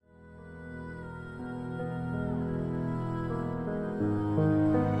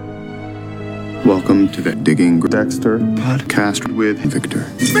Welcome to the Digging Dexter podcast with Victor.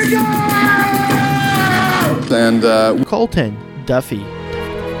 And Colton Duffy.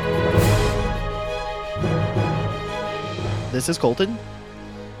 This is Colton.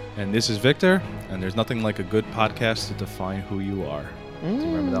 And this is Victor, and there's nothing like a good podcast to define who you are. Do you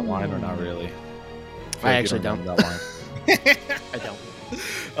remember that line or not really? I actually don't. Remember that line. I don't.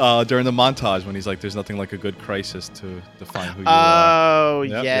 During the montage when he's like, there's nothing like a good crisis to define who you are. Oh,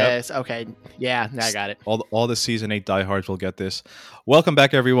 yes. Yep. Okay. Yeah, now I got it. All the Season 8 diehards will get this. Welcome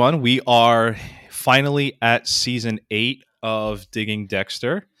back, everyone. We are finally at Season 8 of Digging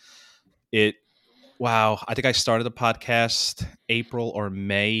Dexter. Wow, I think I started the podcast April or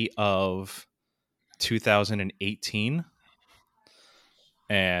May of 2018.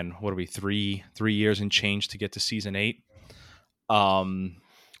 And what are we, three years and change to get to Season 8?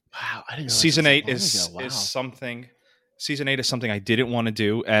 Wow, I didn't know Season 8 is something. Season 8 is something I didn't want to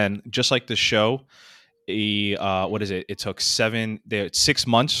do, and just like the show, what is it? It took 6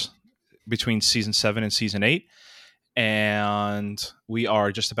 months between Season 7 and Season 8, and we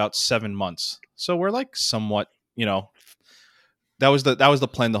are just about 7 months. So we're like somewhat, that was the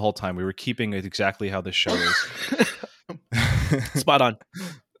plan the whole time. We were keeping it exactly how the show is. Spot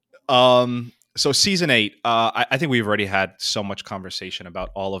on. So Season 8, I think we've already had so much conversation about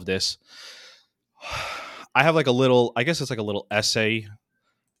all of this. I have I guess it's like a little essay.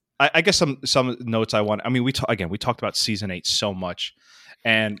 I guess some notes I want. I mean, we talked about Season 8 so much.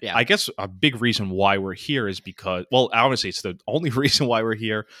 And yeah. I guess a big reason why we're here is because, well, honestly, it's the only reason why we're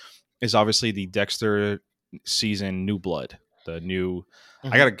here is obviously the Dexter season New Blood. The new,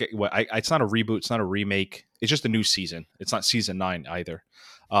 it's not a reboot. It's not a remake. It's just a new season. It's not Season 9 either.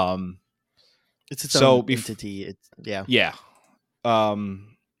 It's its own entity. Yeah.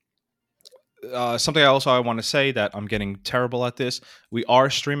 Something I want to say that I'm getting terrible at this. We are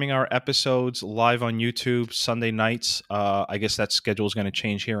streaming our episodes live on YouTube Sunday nights. I guess that schedule is going to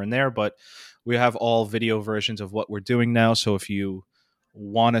change here and there, but we have all video versions of what we're doing now. So if you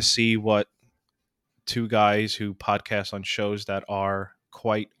want to see what two guys who podcast on shows that are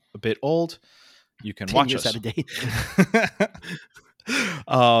quite a bit old, you can watch us. 10 years out of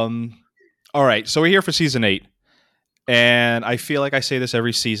date. All right, so we're here for Season 8, and I feel like I say this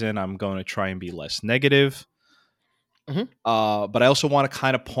every season. I'm going to try and be less negative, but I also want to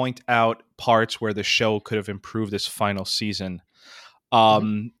kind of point out parts where the show could have improved this final season.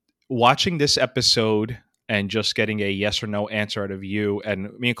 Watching this episode and just getting a yes or no answer out of you,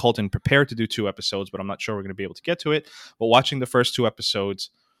 and me and Colton prepared to do 2 episodes, but I'm not sure we're going to be able to get to it. But watching the first 2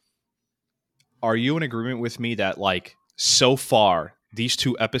 episodes, are you in agreement with me that, like, so far, these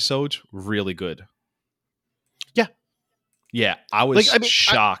 2 episodes, really good? Yeah, I was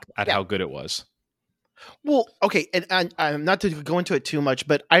shocked at how good it was. Well, okay, and I'm not to go into it too much,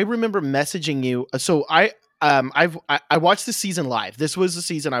 but I remember messaging you. So I watched the season live. This was the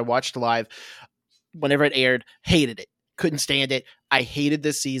season I watched live whenever it aired. Hated it. Couldn't stand it. I hated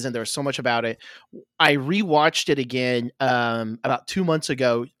this season. There was so much about it. I rewatched it again about 2 months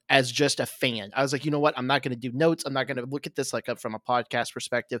ago as just a fan. I was like, you know what? I'm not going to do notes. I'm not going to look at this from a podcast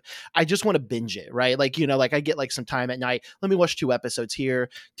perspective. I just want to binge it, right? Like, I get like some time at night. Let me watch 2 episodes here.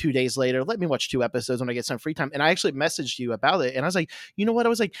 2 days later, let me watch 2 episodes when I get some free time. And I actually messaged you about it. And I was like, you know what? I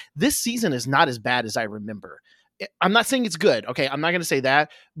was like, this season is not as bad as I remember. I'm not saying it's good. Okay. I'm not going to say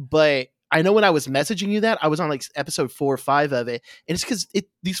that, but I know when I was messaging you that, I was on like episode 4 or 5 of it. And it's because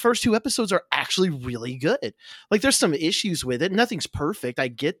these first 2 episodes are actually really good. Like, there's some issues with it. Nothing's perfect. I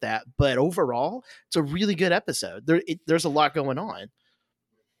get that. But overall, it's a really good episode. There's a lot going on.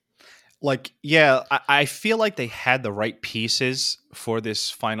 Like, yeah, I feel like they had the right pieces for this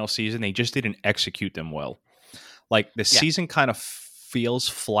final season. They just didn't execute them well. Like, the season kind of feels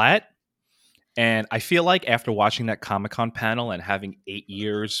flat. And I feel like after watching that Comic-Con panel and having 8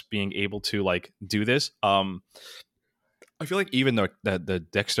 years being able to like do this, I feel like even the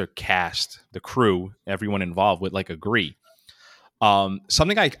Dexter cast, the crew, everyone involved would like agree.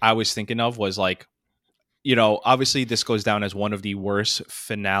 Something I was thinking of was like, obviously this goes down as one of the worst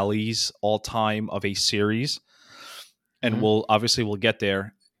finales all time of a series, and we'll get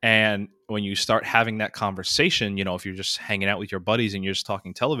there. And when you start having that conversation, if you're just hanging out with your buddies and you're just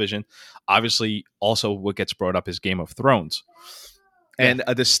talking television, obviously also what gets brought up is Game of Thrones. Yeah. And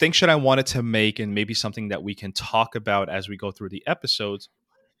a distinction I wanted to make, and maybe something that we can talk about as we go through the episodes,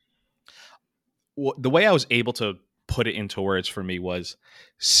 the way I was able to put it into words for me was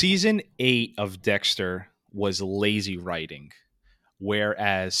Season 8 of Dexter was lazy writing,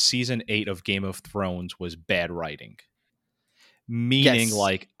 whereas Season 8 of Game of Thrones was bad writing. Meaning,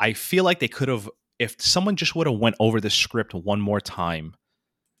 like, I feel like they could have, if someone just would have went over the script one more time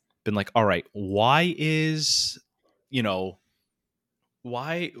been like, all right, why is, you know,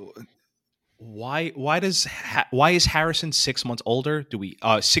 why why is Harrison 6 months older? Do we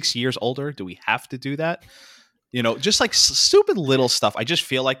 6 years older? Do we have to do that? You know, just like stupid little stuff. I just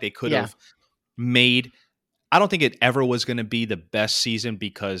feel like they could Yeah. have made. I don't think it ever was going to be the best season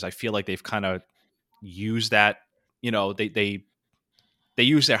because I feel like they've kind of used that. You know, they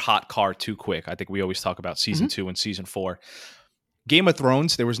use their hot car too quick. I think we always talk about season 2 and season 4. Game of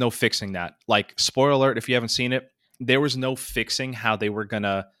Thrones, there was no fixing that. Like, spoiler alert, if you haven't seen it, there was no fixing how they were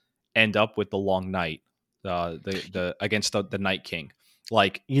gonna end up with the Long Night, the against the Night King.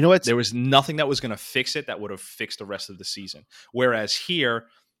 Like, You know what's there was nothing that was gonna fix it that would have fixed the rest of the season. Whereas here,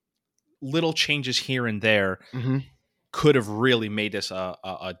 little changes here and there Mhm. could have really made this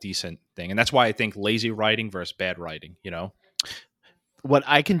a decent thing, and that's why I think lazy writing versus bad writing. You know. what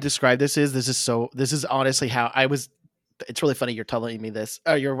I can describe this is honestly how I was. It's really funny you're telling me this.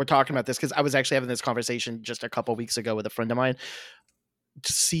 We're talking about this because I was actually having this conversation just a couple weeks ago with a friend of mine.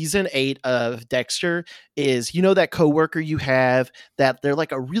 Season 8 of Dexter is, that coworker you have that they're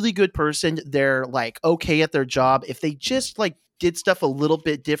like a really good person. They're like okay at their job. If they just like did stuff a little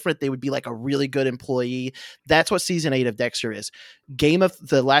bit different, they would be like a really good employee. That's what season 8 of Dexter is.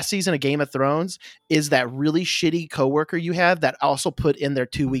 The last season of Game of Thrones is that really shitty coworker you have that also put in their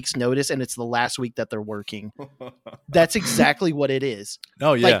 2 weeks notice and it's the last week that they're working. That's exactly what it is.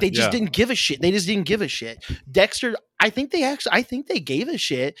 Oh yeah, like they just didn't give a shit. They just didn't give a shit. Dexter, I think they gave a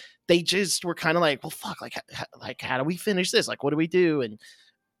shit. They just were kind of like, well, fuck, like how do we finish this? Like, what do we do? And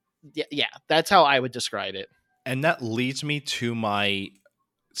yeah, that's how I would describe it. And that leads me to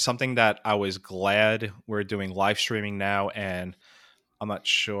something that I was glad we're doing live streaming now, and I'm not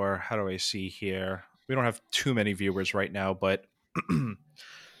sure, how do I see here? We don't have too many viewers right now, but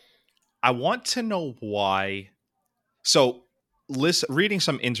I want to know why. So, reading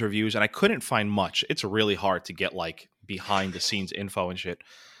some interviews, and I couldn't find much. It's really hard to get like behind the scenes info and shit.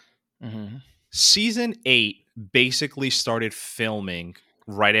 Mm-hmm. Season 8 basically started filming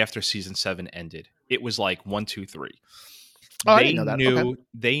right after season 7 ended. It was like 1, 2, 3. Oh, I didn't know that. Okay.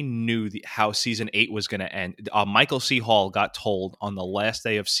 They knew how season 8 was going to end. Michael C. Hall got told on the last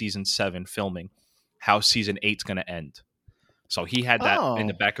day of season 7 filming how season 8's going to end. So he had that in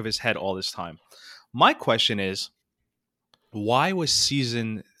the back of his head all this time. My question is, why was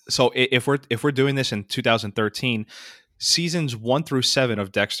so if we're doing this in 2013, seasons 1 through 7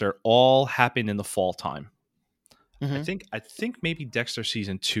 of Dexter all happened in the fall time. Mm-hmm. I think maybe Dexter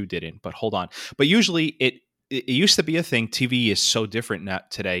season 2 didn't, but hold on. But usually it used to be a thing. TV is so different now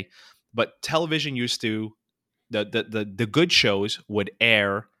today, but television used to the good shows would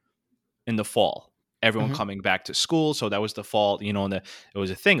air in the fall. Everyone Mm-hmm. coming back to school, so that was the fall. And it was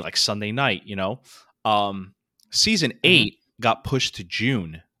a thing like Sunday night. Season 8 got pushed to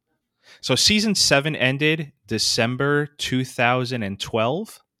June, so season 7 ended December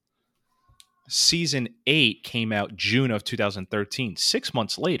 2012. Season 8 came out June of 2013, 6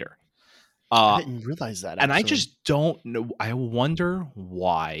 months later. I didn't realize that. And I just don't know. I wonder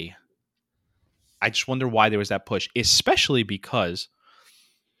why. I just wonder why there was that push, especially because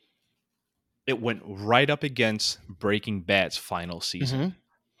it went right up against Breaking Bad's final season.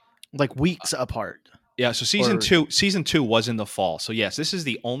 Like weeks apart. Yeah, so season two was in the fall. So yes, this is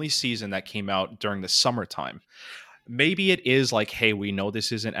the only season that came out during the summertime. Maybe it is like, hey, we know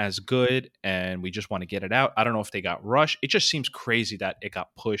this isn't as good and we just want to get it out. I don't know if they got rushed. It just seems crazy that it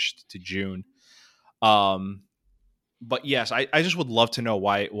got pushed to June. But yes, I just would love to know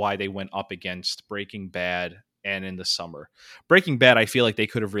why they went up against Breaking Bad and in the summer. Breaking Bad, I feel like they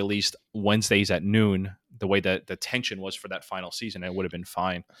could have released Wednesdays at noon, the way that the tension was for that final season. It would have been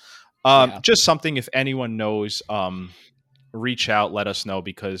fine. Just something, if anyone knows, reach out, let us know,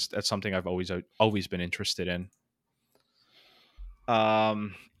 because that's something I've always been interested in.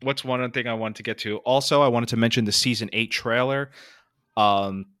 What's one other thing I wanted to get to? Also, I wanted to mention the season 8 trailer.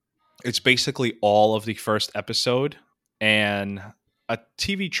 It's basically all of the first episode, and a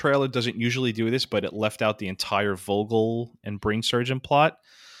TV trailer doesn't usually do this, but it left out the entire Vogel and Brain Surgeon plot.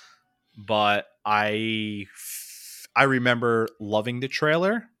 But I remember loving the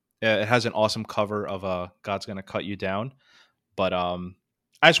trailer. It has an awesome cover of God's Gonna Cut You Down. But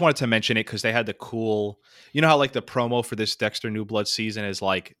I just wanted to mention it because they had the cool, how like the promo for this Dexter New Blood season is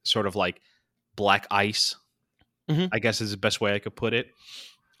like sort of like black ice, I guess is the best way I could put it.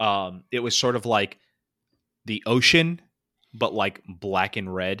 It was sort of like the ocean, but like black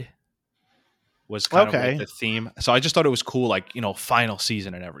and red was kind of like the theme. So I just thought it was cool, like, final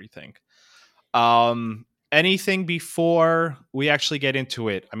season and everything. Anything before we actually get into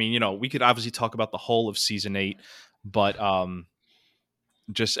it? I mean, we could obviously talk about the whole of season 8, but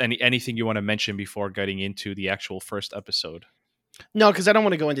just anything you want to mention before getting into the actual first episode? No, because I don't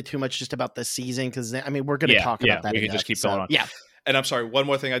want to go into too much just about the season, because I mean we're going to talk about that. We can just keep going on. Yeah, and I'm sorry. One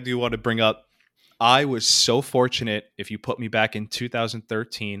more thing I do want to bring up. I was so fortunate. If you put me back in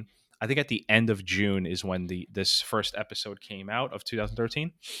 2013, I think at the end of June is when this first episode came out of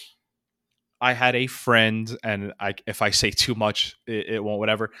 2013. I had a friend, and if I say too much, it won't.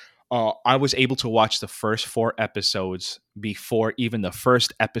 Whatever. I was able to watch the first 4 episodes before even the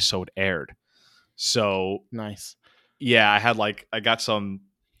first episode aired. So nice. Yeah, I got some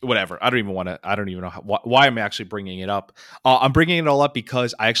whatever. I don't even know why I'm actually bringing it up. I'm bringing it all up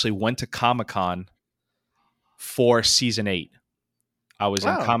because I actually went to Comic-Con for season 8. I was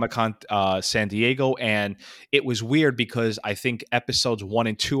in Comic-Con San Diego, and it was weird because I think episodes 1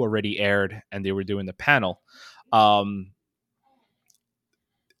 and 2 already aired, and they were doing the panel.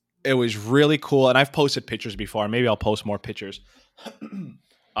 It was really cool, and I've posted pictures before. Maybe I'll post more pictures.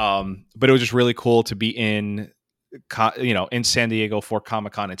 But it was just really cool to be in San Diego for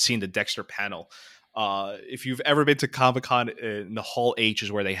Comic-Con and seeing the Dexter panel. If you've ever been to Comic-Con, in the Hall H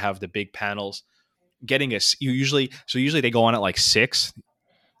is where they have the big panels. Usually they go on at like 6.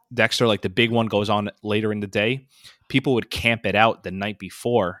 Dexter, like the big one, goes on later in the day. People would camp it out the night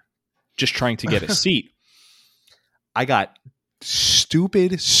before, just trying to get a seat. I got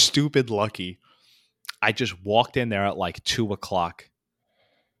stupid lucky. I just walked in there at like 2:00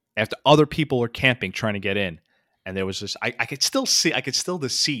 after other people were camping trying to get in, and there was this. I could still see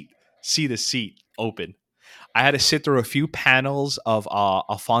the seat open. I had to sit through a few panels of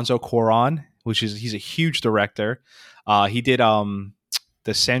Alfonso Cuarón, he's a huge director. He did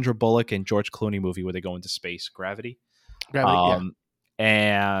the Sandra Bullock and George Clooney movie where they go into space, Gravity. Yeah.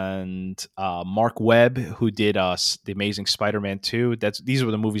 And Mark Webb, who did the Amazing Spider-Man 2. These were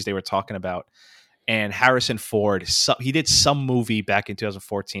the movies they were talking about. And Harrison Ford, he did some movie back in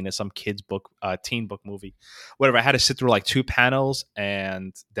 2014, as some kids book, teen book movie, whatever. I had to sit through like 2 panels,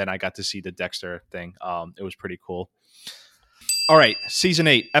 and then I got to see the Dexter thing. It was pretty cool. All right, season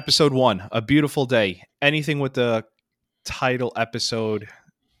 8, episode 1, A Beautiful Day. Anything with the title episode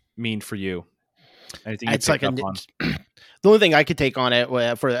mean for you? Anything you picked up on? The only thing I could take on it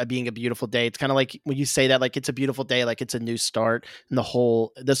for being a beautiful day, it's kind of like when you say that, like it's a beautiful day, like it's a new start, and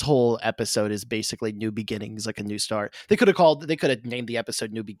this whole episode is basically new beginnings, like a new start. They could have named the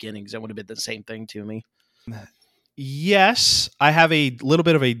episode New Beginnings. It would have been the same thing to me. Yes, I have a little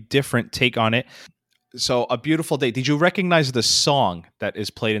bit of a different take on it. So, A Beautiful Day. Did you recognize the song that is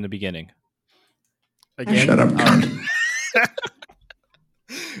played in the beginning? Again? Shut up.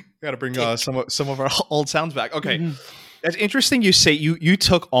 Got to bring some of our old sounds back. Okay. Mm-hmm. That's interesting you say you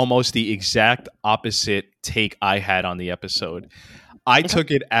took almost the exact opposite take I had on the episode. I took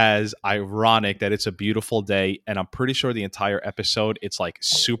it as ironic that it's a beautiful day, and I'm pretty sure the entire episode it's like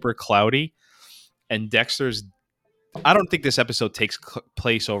super cloudy. And Dexter's, I don't think this episode takes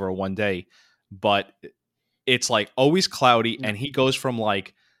place over one day, but it's like always cloudy, and he goes from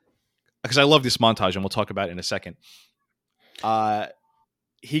like, because I love this montage, and we'll talk about it in a second.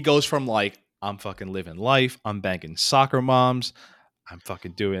 He goes from like, I'm fucking living life. I'm banging soccer moms. I'm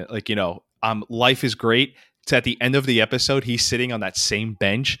fucking doing it. Like, life is great. To at the end of the episode, he's sitting on that same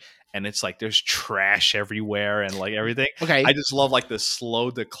bench, and it's like there's trash everywhere and like everything. Okay. I just love like the slow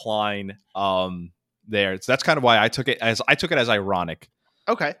decline there. So that's kind of why I took it as ironic.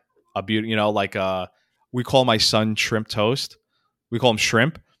 Okay. A beauty, like we call my son Shrimp Toast. We call him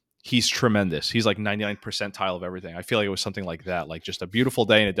Shrimp. He's tremendous. He's like 99th percentile of everything. I feel like it was something like that, like just a beautiful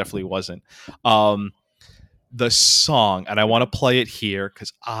day, and it definitely wasn't. The song, and I want to play it here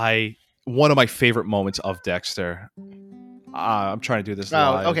because one of my favorite moments of Dexter. I'm trying to do this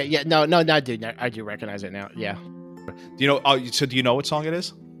live. Okay, yeah, no, dude, I do recognize it now. Yeah. Do you know? So do you know what song it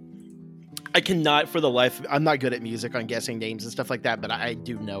is? I cannot for the life. I'm not good at music on guessing names and stuff like that, but I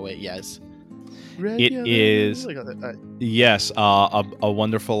do know it. Yes. It is yes, A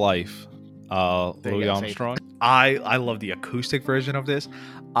Wonderful Life, Louis Armstrong. I love the acoustic version of this.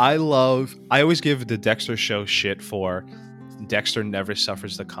 I always give the Dexter show shit for Dexter never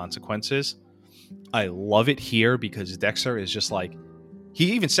suffers the consequences. I love it here because Dexter is just like,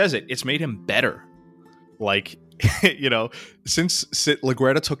 he even says it's made him better. Like, since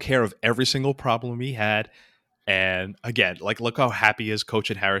LaGuerta took care of every single problem he had. And again, like, look how happy he is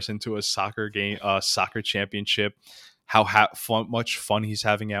coaching Harrison to a soccer game, soccer championship. How much fun he's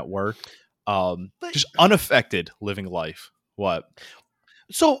having at work. Just unaffected living life. What?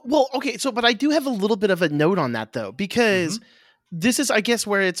 But I do have a little bit of a note on that though, because this is, I guess,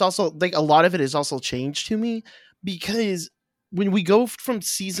 where it's also like a lot of it is also changed to me, because when we go from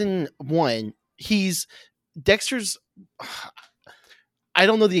season 1, Dexter's. I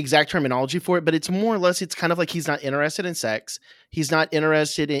don't know the exact terminology for it, but it's more or less, it's kind of like he's not interested in sex. He's not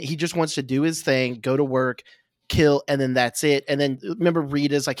interested in, he just wants to do his thing, go to work, kill, and then that's it. And then remember,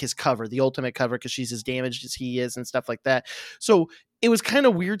 Rita's like his cover, the ultimate cover, because she's as damaged as he is and stuff like that. So it was kind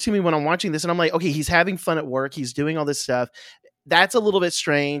of weird to me when I'm watching this, and I'm like, okay, he's having fun at work, he's doing all this stuff. That's a little bit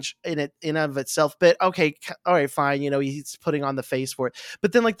strange in of itself, but okay, all right, fine. He's putting on the face for it.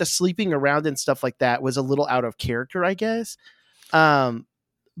 But then like the sleeping around and stuff like that was a little out of character, I guess.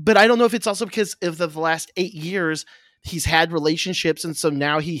 But I don't know if it's also because of the last 8 years he's had relationships, and so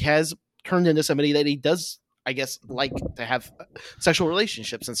now he has turned into somebody that he does, I guess, like to have sexual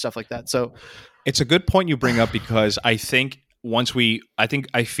relationships and stuff like that. So it's a good point you bring up, because I feel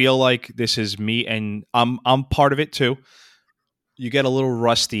like this is me, and I'm part of it too. You get a little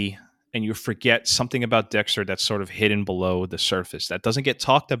rusty and you forget something about Dexter that's sort of hidden below the surface that doesn't get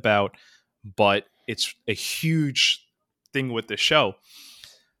talked about, but it's a huge thing with the show.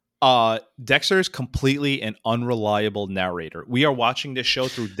 Dexter is completely an unreliable narrator. We are watching this show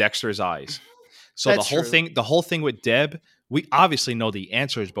through Dexter's eyes. So That's the whole thing with Deb, we obviously know the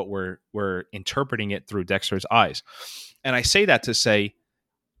answers, but we're interpreting it through Dexter's eyes. And I say that to say,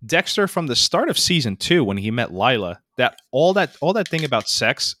 Dexter, from the start of season 2, when he met Lila, all that thing about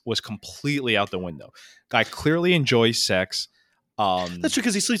sex was completely out the window. Guy clearly enjoys sex. That's true,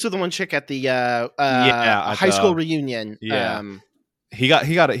 because he sleeps with the one chick at the high at school reunion. Yeah. He got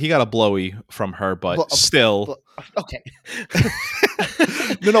a blowy from her, but still. Okay.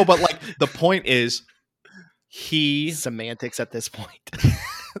 No, but like the point is, he semantics at this point.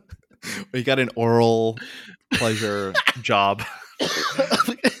 He got an oral pleasure job.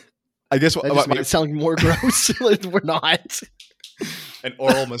 I guess that just might sound more gross. We're not. An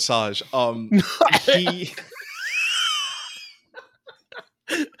oral massage.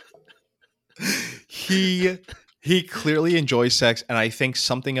 He clearly enjoys sex, and I think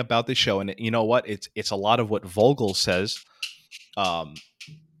something about the show, and you know what? It's a lot of what Vogel says.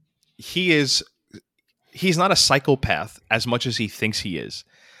 He's not a psychopath as much as he thinks he is.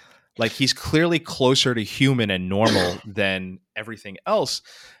 Like, he's clearly closer to human and normal than everything else.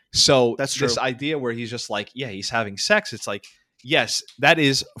 So that's true. This idea where he's just like, yeah, he's having sex. It's like, yes, that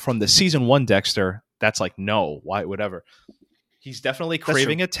is from the season 1 Dexter. That's like, no, why, whatever. He's definitely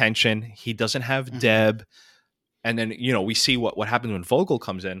craving attention. He doesn't have Deb. And then, we see what happens when Vogel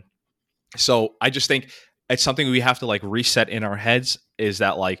comes in. So I just think it's something we have to like reset in our heads, is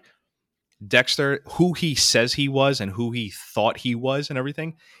that like Dexter, who he says he was and who he thought he was and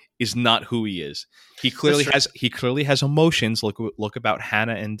everything, is not who he is. He clearly has emotions. Look about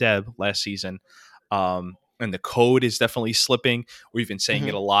Hannah and Deb last season. And the code is definitely slipping. We've been saying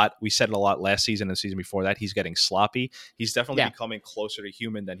it a lot. We said it a lot last season and the season before that. He's getting sloppy. He's definitely becoming closer to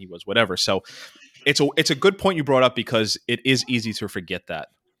human than he was, whatever. So it's a good point you brought up, because it is easy to forget that.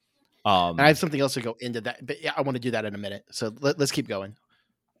 And I have something else to go into that, but I want to do that in a minute. So let's keep going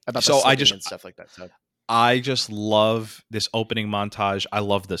about the and stuff like that. So I just love this opening montage. I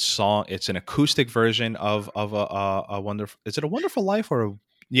love the song. It's an acoustic version of a wonderful. Is it A Wonderful Life or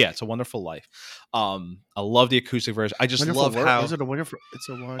it's A Wonderful Life. I love the acoustic version. I just love how. Is it a wonderful? It's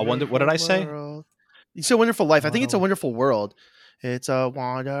a wonderful. What did I say? It's A Wonderful Life. I think it's A Wonderful World. It's a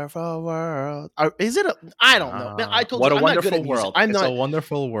wonderful world. Is it? I don't know. I told what you, a I'm wonderful not good at world. I'm it's not, a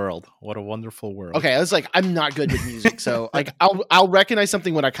wonderful world. What a wonderful world. Okay, I was like, I'm not good with music, so like I'll recognize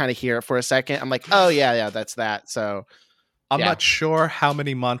something when I kind of hear it for a second. I'm like, oh yeah, that's that. So I'm not sure how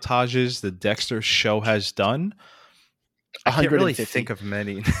many montages the Dexter show has done. I can't really think of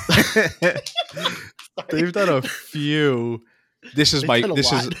many. They've done a few. This is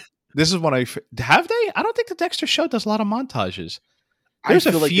when I have they. I don't think the Dexter show does a lot of montages. There's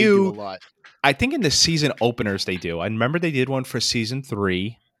a few. Like they do a lot. I think in the season openers they do. I remember they did one for season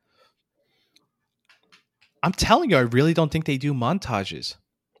 3. I'm telling you, I really don't think they do montages.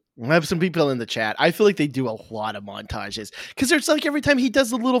 I have some people in the chat. I feel like they do a lot of montages, because there's like every time he does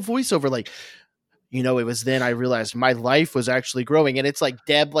the little voiceover, like, it was then I realized my life was actually growing, and it's like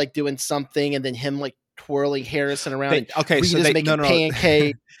Deb like doing something, and then him like twirling Harrison around. So they making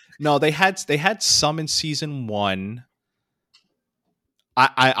pancake. No, they had some in season 1.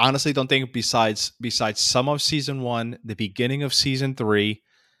 I honestly don't think besides some of season 1, the beginning of season 3,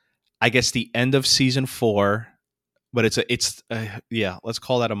 I guess the end of season 4, but let's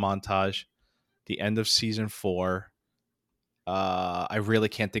call that a montage. The end of season 4. I really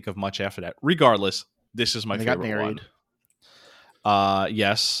can't think of much after that. Regardless, this is my favorite one.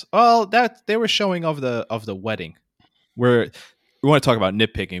 Yes. Well, that they were showing of the wedding, where we want to talk about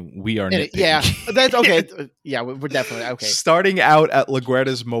nitpicking. We are nitpicking. Yeah, that's okay. Yeah, we're definitely okay. Starting out at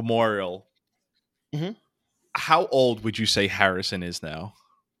LaGuerta's memorial. Mm-hmm. How old would you say Harrison is now?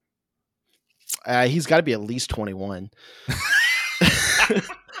 He's got to be at least 21.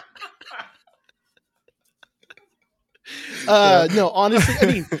 No, honestly,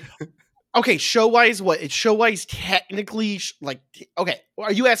 I mean, okay, show wise, what? It's show wise technically okay.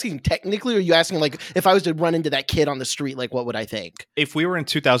 Are you asking technically, or are you asking like if I was to run into that kid on the street, like what would I think? If we were in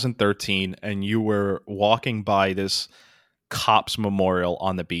 2013 and you were walking by this cops memorial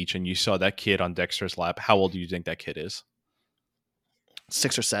on the beach and you saw that kid on Dexter's lap, how old do you think that kid is?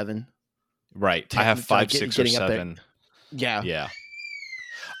 6 or 7. Right. I have 5, 6, or 7. Yeah. Yeah.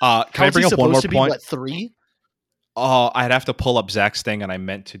 Can I bring up one more point? What, 3? I'd have to pull up Zach's thing, and I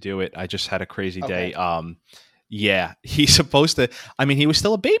meant to do it. I just had a crazy day. Yeah, he's supposed to. I mean, he was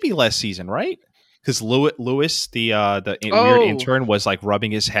still a baby last season, right? Because Lewis, the weird intern, was like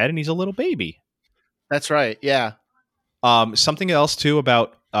rubbing his head, and he's a little baby. That's right. Yeah. Something else too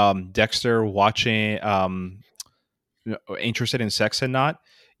about Dexter watching, interested in sex and not.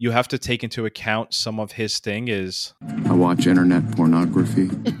 You have to take into account some of his thing is. I watch internet pornography.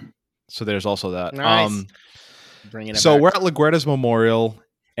 So there's also that. Nice. Bringing it so back. we're at LaGuerta's memorial,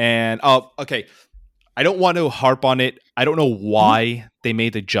 and okay, I don't want to harp on it. I don't know why they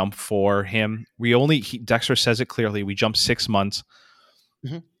made the jump for him. Dexter says it clearly. We jumped 6 months,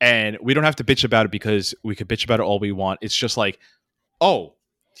 and we don't have to bitch about it because we could bitch about it all we want. It's just like, oh,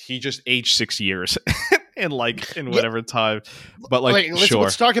 he just aged 6 years in whatever time. But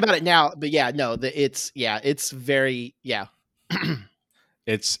let's talk about it now. But yeah, no, it's very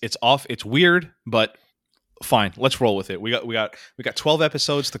it's off. It's weird, but. Fine, let's roll with it. We got 12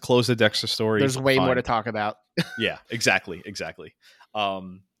 episodes to close the Dexter story. There's way more to talk about. Yeah, exactly.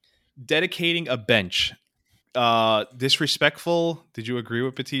 Dedicating a bench. Disrespectful. Did you agree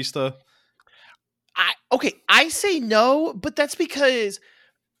with Batista? I say no, but that's because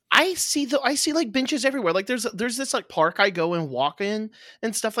I see like benches everywhere. Like there's this like park I go and walk in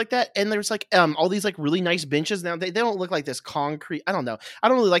and stuff like that. And there's like all these like really nice benches. Now they don't look like this concrete. I don't know. I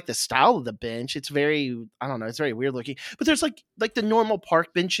don't really like the style of the bench. It's very, I don't know. It's very weird looking, but there's like the normal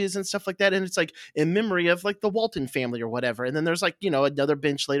park benches and stuff like that. And it's like in memory of like the Walton family or whatever. And then there's like, another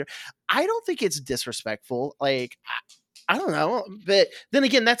bench later. I don't think it's disrespectful. Like, I don't know, but then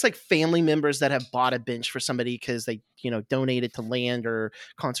again, that's like family members that have bought a bench for somebody because they, donated to land or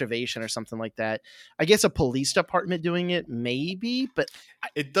conservation or something like that. I guess a police department doing it, maybe, but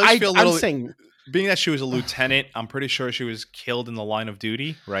it does feel a little. I'm saying, being that she was a lieutenant, I'm pretty sure she was killed in the line of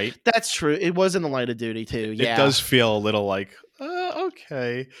duty, right? That's true. It was in the line of duty too. Yeah, it does feel a little like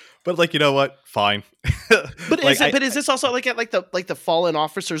okay, but like you know what? Fine. But is this also like at the fallen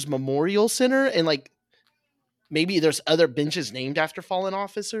officers memorial center and like? Maybe there's other benches named after fallen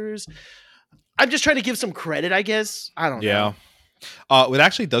officers. I'm just trying to give some credit, I guess. I don't know. Yeah. It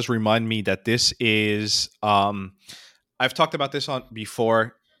actually does remind me that this is, I've talked about this on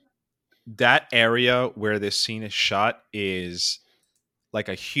before. That area where this scene is shot is like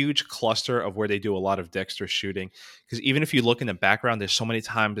a huge cluster of where they do a lot of Dexter shooting. Because even if you look in the background, there's so many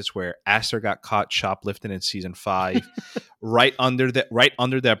times it's where Aster got caught shoplifting in season 5. Right under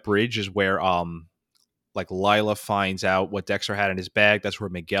that bridge is where, like Lila finds out what Dexter had in his bag. That's where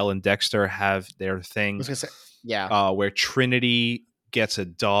Miguel and Dexter have their thing. I was gonna say, yeah. Where Trinity gets a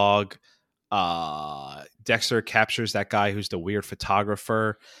dog. Dexter captures that guy who's the weird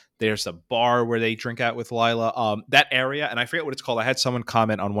photographer. There's a bar where they drink out with Lila. That area, and I forget what it's called. I had someone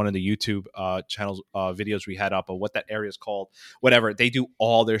comment on one of the YouTube channels videos we had up of what that area is called. Whatever. They do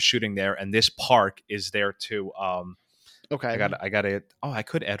all their shooting there, and this park is there too. Okay. I got it. Oh, I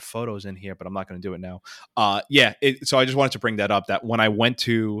could add photos in here, but I'm not going to do it now. So I just wanted to bring that up. That when I went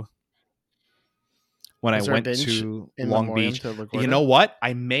to Long Beach, you know what?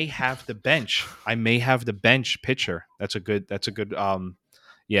 I may have the bench. Picture. That's a good.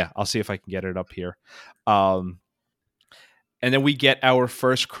 Yeah, I'll see if I can get it up here. And then we get our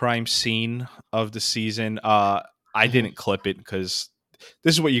first crime scene of the season. I didn't clip it because.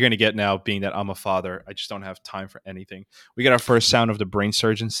 This is what you're going to get now, being that I'm a father. I just don't have time for anything. We get our first sound of the brain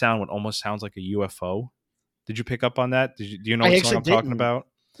surgeon sound, what almost sounds like a UFO. Did you pick up on that? Do you know what song I'm talking about?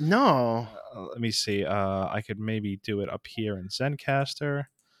 No. Let me see. I could maybe do it up here in Zencastr.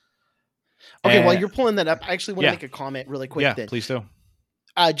 Okay, while you're pulling that up, I actually want to make a comment really quick. Yeah, then. Please do.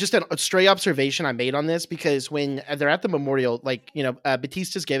 Just a stray observation I made on this, because when they're at the memorial,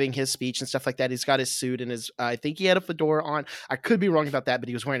 Batista's giving his speech and stuff like that. He's got his suit and his, I think he had a fedora on. I could be wrong about that, but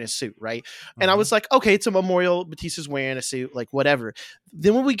he was wearing a suit, right? And I was like, okay, it's a memorial. Batista's wearing a suit, like whatever.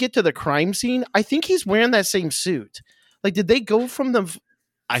 Then when we get to the crime scene, I think he's wearing that same suit. Like, did they go from the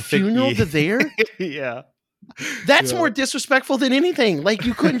funeral to there? Yeah. That's more disrespectful than anything. Like,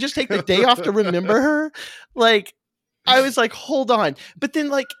 you couldn't just take the day off to remember her. Like, I was like, hold on. But then,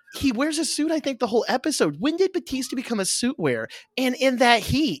 like, he wears a suit, I think, the whole episode. When did Batista become a suit wearer? And in that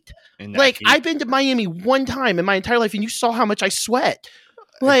heat. I've been to Miami one time in my entire life, and you saw how much I sweat.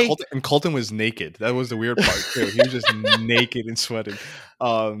 Like, and Colton was naked. That was the weird part, too. He was just naked and sweating.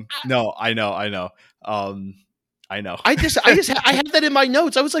 No, I know. I know. I had that in my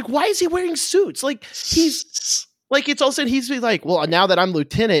notes. I was like, why is he wearing suits? Like, he's like, it's all of a sudden he's like, well, now that I'm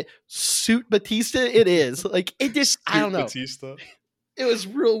Lieutenant, suit Batista it is. Like, it just, I don't know. Batista. It was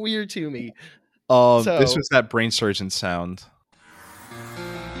real weird to me. This was that brain surgeon sound.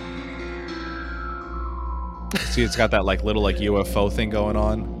 See, it's got that like little like UFO thing going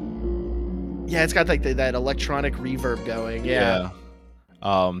on. Yeah, it's got like that electronic reverb going. Yeah.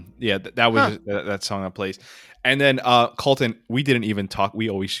 That was that song that plays. And then Colton, we didn't even talk. We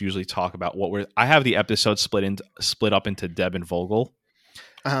always usually talk about I have the episode split up into Deb and Vogel.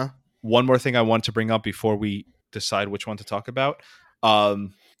 Uh-huh. One more thing I want to bring up before we decide which one to talk about. I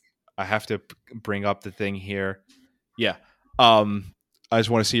have to bring up the thing here. Yeah. I just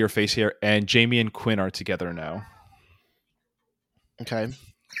want to see your face here. And Jamie and Quinn are together now. Okay.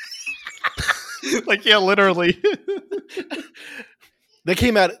 Like, yeah, literally. They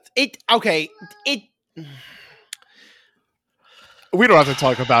came out. We don't have to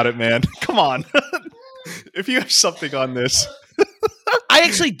talk about it, man. Come on. If you have something on this. I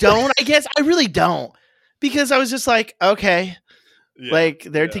actually don't. I guess I really don't. Because I was just like, okay. Yeah, like,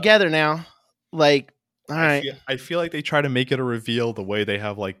 they're together now. Like, all right. I feel like they try to make it a reveal the way they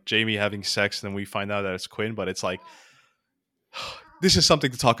have like Jamie having sex, and then we find out that it's Quinn, but it's like this is something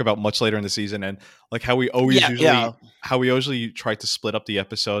to talk about much later in the season, and like how we always usually try to split up the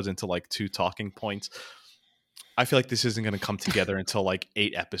episodes into like 2 talking points. I feel like this isn't going to come together until like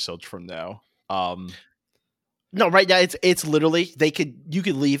 8 episodes from now. No, right now it's literally you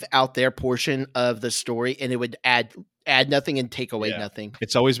could leave out their portion of the story and it would add nothing and take away nothing.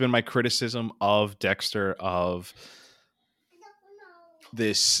 It's always been my criticism of Dexter of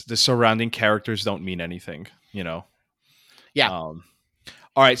the surrounding characters don't mean anything, you know? Yeah. All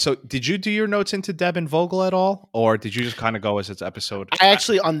right. So did you do your notes into Deb and Vogel at all? Or did you just kind of go as its episode? I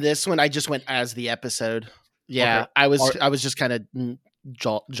actually, on this one, I just went as the episode. Yeah. Okay. I was just kind of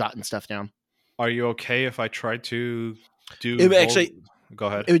jotting stuff down. Are you okay if I tried to do it? Would actually, go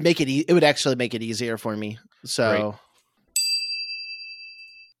ahead. It would make it would actually make it easier for me. So, great.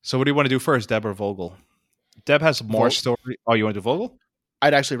 So what do you want to do first, Deb or Vogel? Deb has more story. Oh, you want to do Vogel?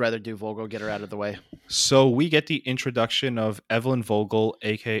 I'd actually rather do Vogel, get her out of the way. So we get the introduction of Evelyn Vogel,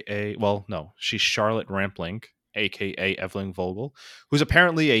 a.k.a. Well, no, she's Charlotte Rampling, a.k.a. Evelyn Vogel, who's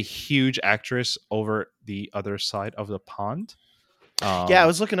apparently a huge actress over the other side of the pond. Yeah, I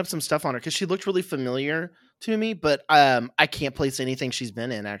was looking up some stuff on her because she looked really familiar to me, but I can't place anything she's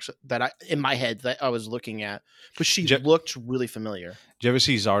been in actually in my head that I was looking at. But she looked really familiar. Did you ever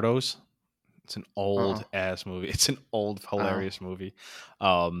see Zardos? It's an old ass movie. It's an old hilarious movie.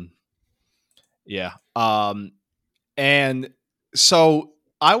 Yeah. And so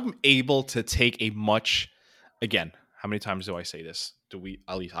I'm able to take a much, again, how many times do I say this?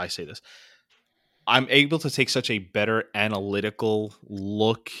 At least I say this. I'm able to take such a better analytical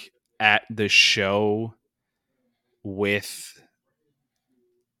look at the show with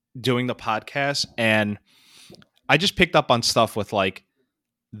doing the podcast. And I just picked up on stuff with like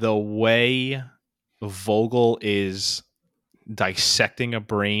the way Vogel is dissecting a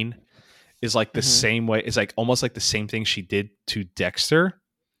brain is like the same way. It's like almost like the same thing she did to Dexter.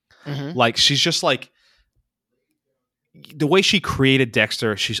 Like she's just like, the way she created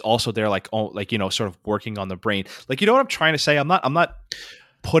Dexter, she's also there, like, you know, sort of working on the brain. Like, you know what I'm trying to say? I'm not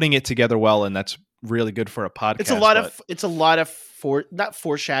putting it together well, and that's really good for a podcast. It's a lot of not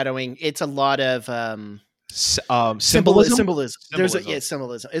foreshadowing. It's a lot of symbolism. There's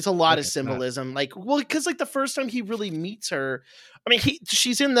symbolism. It's a lot of symbolism. Like, well, because like the first time he really meets her, I mean,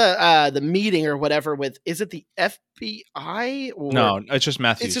 she's in the meeting or whatever with, is it the FBI or no? It's just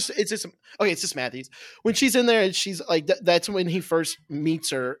Matthews. It's just Matthews. When she's in there and she's like, that's when he first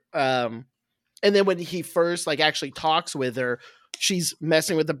meets her. And then when he first like actually talks with her, she's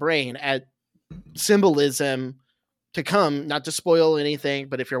messing with the brain at symbolism to come. Not to spoil anything,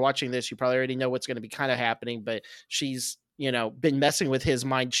 but if you're watching this, you probably already know what's going to be kind of happening. But she's, you know, been messing with his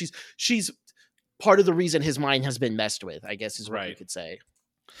mind. She's part of the reason his mind has been messed with, I guess, is what you could say.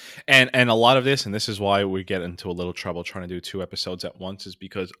 And a lot of this, and this is why we get into a little trouble trying to do 2 episodes at once, is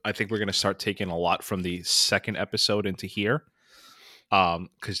because I think we're going to start taking a lot from the second episode into here,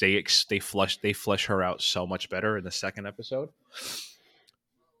 because they flesh her out so much better in the second episode.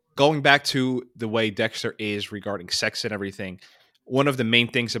 going back to the way Dexter is regarding sex and everything, one of the main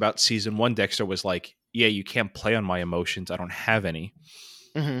things about season 1 Dexter was like, yeah, you can't play on my emotions. I don't have any.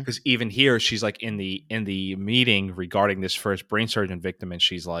 Because even here, she's like in the meeting regarding this first brain surgeon victim, and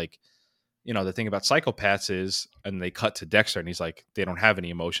she's like, you know, the thing about psychopaths is, and they cut to Dexter, and he's like, they don't have any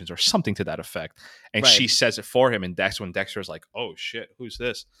emotions or something to that effect. And she says it for him, and that's when Dexter's like, oh shit, who's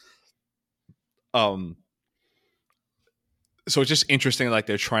this? So it's just interesting, like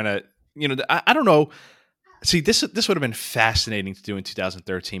they're trying to, you know, I don't know. See, this would have been fascinating to do in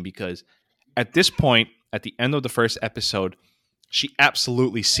 2013 because at this point, at the end of the first episode, she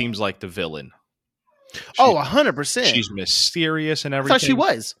absolutely seems like the villain. 100%. She's mysterious and everything. I thought she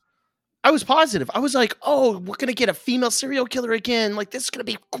was. I was positive. I was like, oh, we're going to get a female serial killer again. Like, this is going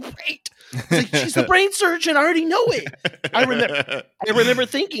to be great. Like, she's the brain surgeon. I already know it. I remember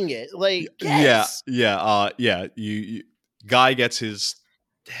thinking it. Like, yes. Yeah. Guy gets his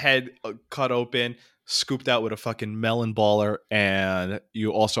head cut open, scooped out with a fucking melon baller, and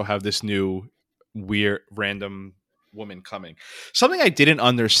you also have this new weird random woman coming. Something I didn't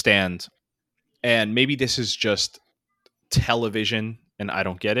understand, and maybe this is just television and I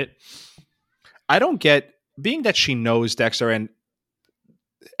don't get it. I don't get, being that she knows Dexter, and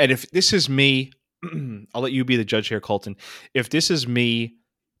if this is me, I'll let you be the judge here, Colton. If this is me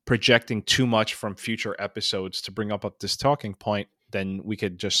projecting too much from future episodes to bring up this talking point, then we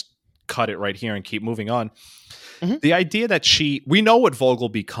could just cut it right here and keep moving on. The idea that we know what Vogel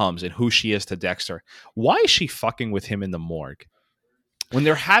becomes and who she is to Dexter. Why is she fucking with him in the morgue? When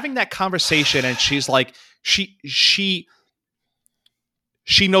they're having that conversation and she's like, she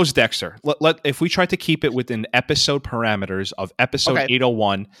knows Dexter. If we try to keep it within episode parameters of episode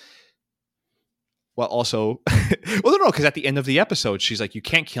 801, well, also, well, no, because at the end of the episode, she's like, you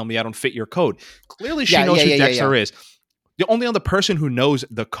can't kill me. I don't fit your code. Clearly, she knows who Dexter is. The only other person who knows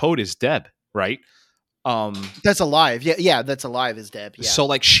the code is Deb, right? That's alive. Yeah, that's alive is Deb. Yeah. So,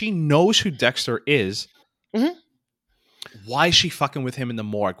 like, she knows who Dexter is. Why is she fucking with him in the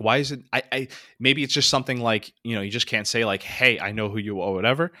morgue? Why is it? I maybe it's just something like, you know, you just can't say like, hey, I know who you are or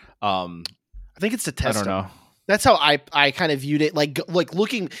whatever. I think it's to test. I don't know. That's how I kind of viewed it. Like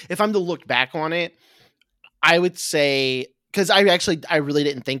looking, if I'm to look back on it, I would say, because I really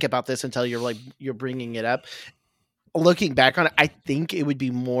didn't think about this until you're bringing it up. Looking back on it, I think it would be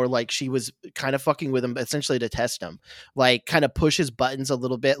more like she was kind of fucking with him essentially to test him, like kind of push his buttons a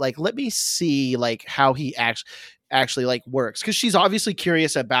little bit. Like, let me see like how he actually like works. Cause she's obviously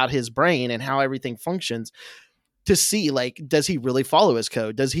curious about his brain and how everything functions, to see like, does he really follow his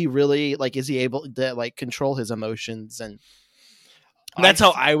code? Does he really like, is he able to like control his emotions? And that's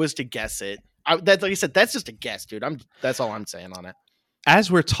how I was to guess it. Like I said, that's just a guess, dude. That's all I'm saying on it.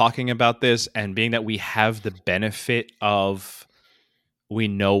 As we're talking about this, and being that we have the benefit of we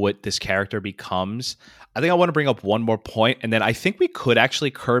know what this character becomes, I think I want to bring up one more point, and then I think we could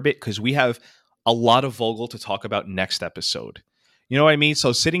actually curb it because we have a lot of Vogel to talk about next episode. You know what I mean?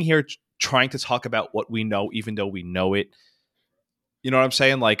 So sitting here trying to talk about what we know, even though we know it, you know what I'm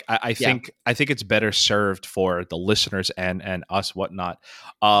saying? Like, I think it's better served for the listeners and us, whatnot.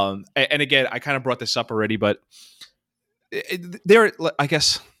 And again, I kind of brought this up already, but I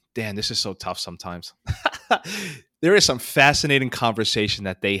guess, Dan, this is so tough sometimes. There is some fascinating conversation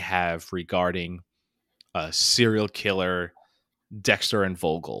that they have regarding a serial killer, Dexter and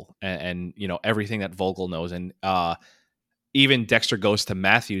Vogel, and you know, everything that Vogel knows. And even Dexter goes to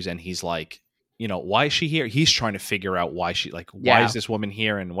Matthews and he's like, you know, why is she here? He's trying to figure out why why is this woman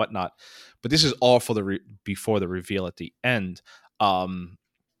here and whatnot. But this is all for before the reveal at the end.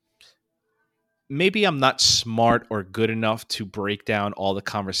 Maybe I'm not smart or good enough to break down all the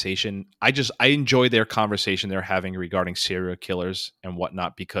conversation. I enjoy their conversation they're having regarding serial killers and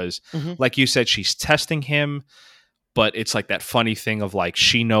whatnot, because like you said, she's testing him, but it's like that funny thing of like,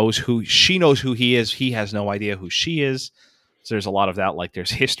 she knows who he is. He has no idea who she is. So there's a lot of that. Like,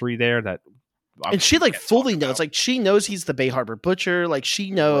 there's history there that, and she like fully knows, like she knows he's the Bay Harbor Butcher. Like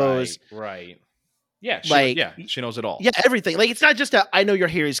she knows. Right. Yeah. She knows it all. Yeah. Everything. Like, it's not just I know you're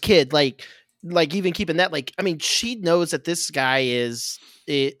Harry's kid. Like even keeping that, like, I mean, she knows that this guy is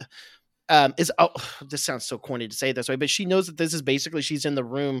this sounds so corny to say it this way, but she knows that this is basically, she's in the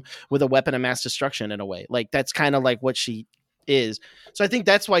room with a weapon of mass destruction in a way. Like, that's kind of like what she is. So I think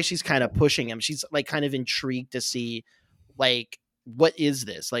that's why she's kind of pushing him. She's like kind of intrigued to see like, what is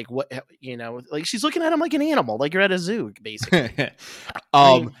this? Like, what, you know, like she's looking at him like an animal, like you're at a zoo, basically.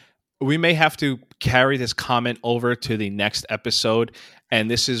 We may have to carry this comment over to the next episode.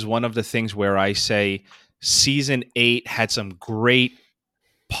 And this is one of the things where I say season 8 had some great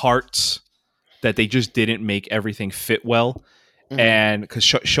parts that they just didn't make everything fit well. And because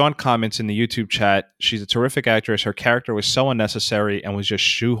Sean comments in the YouTube chat, she's a terrific actress. Her character was so unnecessary and was just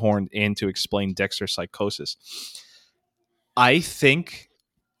shoehorned in to explain Dexter's psychosis. I think,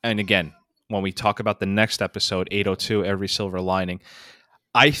 and again, when we talk about the next episode, 802, Every Silver Lining,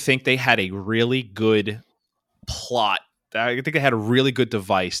 I think they had a really good plot. I think they had a really good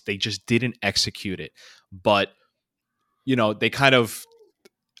device. They just didn't execute it. But, they kind of...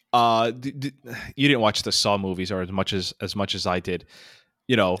 you didn't watch the Saw movies or as much as I did.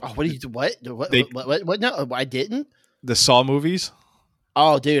 Oh, what? No, I didn't. The Saw movies.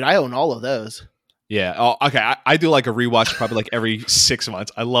 Oh, dude, I own all of those. Yeah. Oh, okay. I do like a rewatch probably like every 6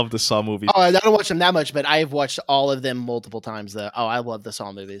 months. I love the Saw movies. Oh, I don't watch them that much, but I've watched all of them multiple times. Though. Oh, I love the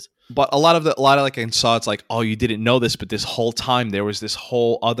Saw movies. But a lot of like in Saw, it's like, oh, you didn't know this, but this whole time there was this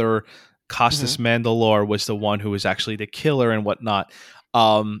whole other Costas Mandylor was the one who was actually the killer and whatnot.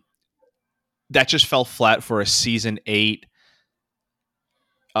 That just fell flat for a season 8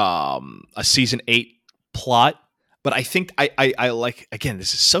 plot. But I think I like, again,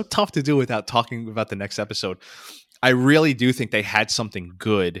 this is so tough to do without talking about the next episode. I really do think they had something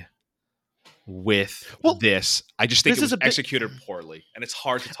good with this. I just think it was executed poorly, and it's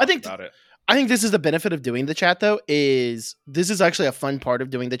hard to talk about it. I think this is the benefit of doing the chat, though, is this is actually a fun part of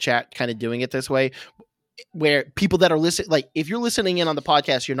doing the chat, kind of doing it this way, where people that are listening, like if you're listening in on the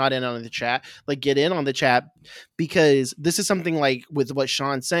podcast, you're not in on the chat, like get in on the chat, because this is something like with what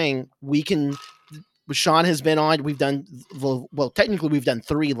Sean's saying, Sean has been on, we've done, technically we've done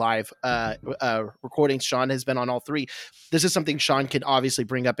 3 live recordings. Sean has been on all 3. This is something Sean can obviously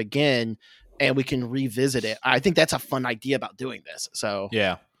bring up again and we can revisit it. I think that's a fun idea about doing this. So,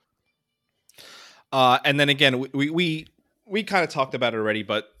 yeah. And then again, we kind of talked about it already,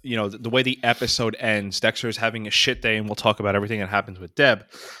 but the way the episode ends, Dexter is having a shit day, and we'll talk about everything that happens with Deb.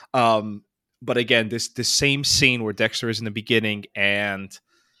 But again, this same scene where Dexter is in the beginning, and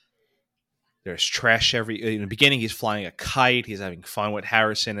there's trash in the beginning. He's flying a kite. He's having fun with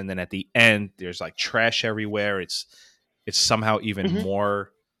Harrison, and then at the end, there's like trash everywhere. It's somehow even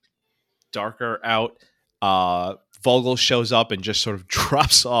more darker out. Vogel shows up and just sort of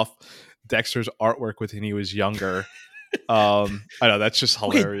drops off Dexter's artwork with when he was younger. I know, that's just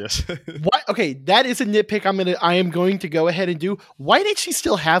hilarious. What? Okay, that is a nitpick I am going to go ahead and do. Why did she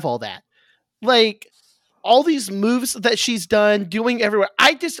still have all that? Like all these moves that she's done doing everywhere.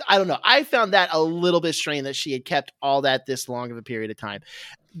 I don't know. I found that a little bit strange that she had kept all that this long of a period of time.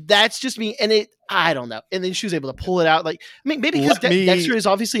 That's just me. And I don't know. And then she was able to pull it out. Like, I mean, maybe because Dexter is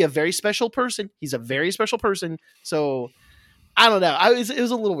obviously a very special person. He's a very special person. So I don't know. It was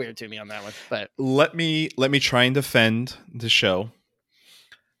a little weird to me on that one, but let me try and defend the show.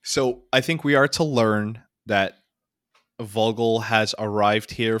 So I think we are to learn that Vogel has arrived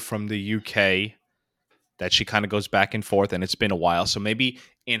here from the UK, that she kind of goes back and forth, and it's been a while. So maybe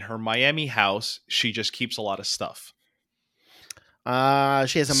in her Miami house, she just keeps a lot of stuff.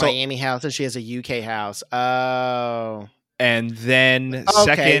 She has a Miami house and she has a UK house. Oh. And then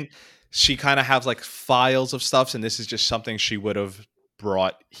second, she kind of has like files of stuff, and this is just something she would have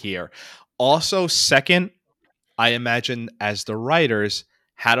brought here. Also, second, I imagine as the writers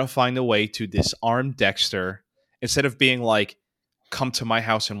had to find a way to disarm Dexter instead of being like, come to my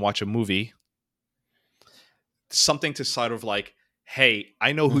house and watch a movie. Something to sort of like, hey,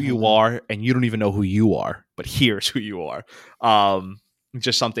 I know who you are and you don't even know who you are, but here's who you are.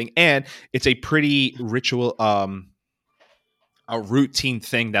 Just something. And it's a pretty ritual, a routine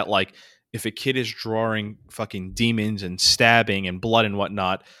thing that like, if a kid is drawing fucking demons and stabbing and blood and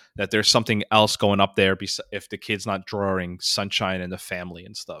whatnot, that there's something else going up there if the kid's not drawing sunshine and the family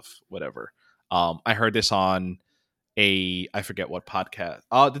and stuff, whatever. I heard this on I forget what podcast.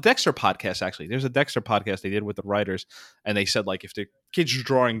 The Dexter podcast, actually. There's a Dexter podcast they did with the writers, and they said like if the kid's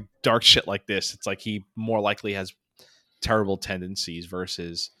drawing dark shit like this, it's like he more likely has terrible tendencies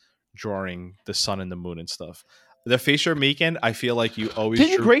versus drawing the sun and the moon and stuff. The Fisher Meekin, I feel like you always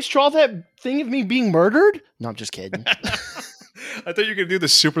didn't Grace draw that thing of me being murdered? No, I'm just kidding. I thought you were gonna do the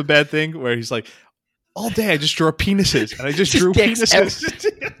super bad thing where he's like, all day I just draw penises, and I just drew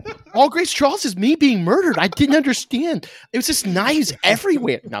penises. All Grace draws is me being murdered. I didn't understand. It was just knives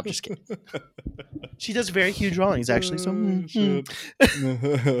everywhere. No, I'm just kidding. She does very huge drawings, actually. So,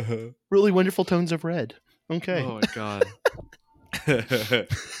 really wonderful tones of red. Okay. Oh my god.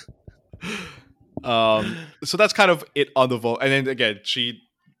 So that's kind of it on the vote. And then again,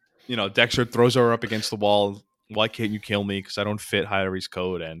 Dexter throws her up against the wall. Why can't you kill me? Because I don't fit Hilary's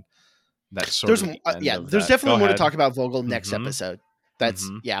code. And that's sort of there's definitely more to talk about Vogel next episode. That's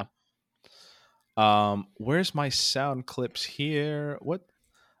Where's my sound clips here? What?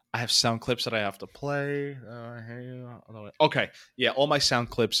 I have sound clips that I have to play. Okay, yeah, all my sound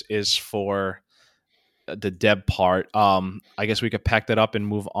clips is for the Deb part. I guess we could pack that up and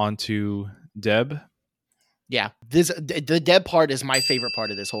move on to Deb. Yeah, the Deb part is my favorite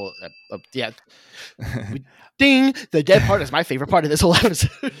part of this whole. Yeah, ding! The Deb part is my favorite part of this whole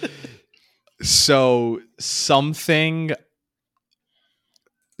episode. So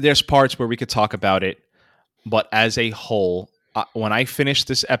there's parts where we could talk about it, but as a whole, when I finished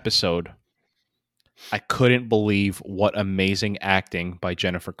this episode, I couldn't believe what amazing acting by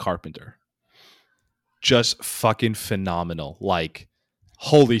Jennifer Carpenter. Just fucking phenomenal. Like,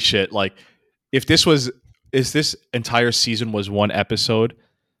 holy shit. Like, if this entire season was one episode,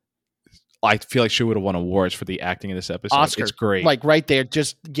 I feel like she would have won awards for the acting in this episode. Oscar. It's great. Like right there,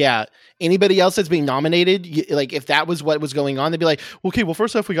 just, yeah. Anybody else that's being nominated, like if that was what was going on, they'd be like, okay, well,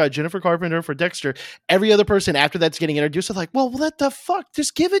 first off, we got Jennifer Carpenter for Dexter. Every other person after that's getting introduced is like, well, what the fuck?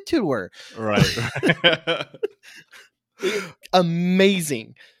 Just give it to her. Right.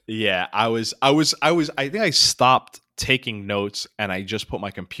 Amazing. Yeah, I think I stopped taking notes and I just put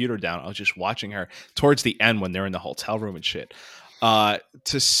my computer down. I was just watching her towards the end when they're in the hotel room and shit.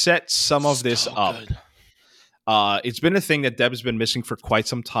 To set some of this up, it's been a thing that Deb's been missing for quite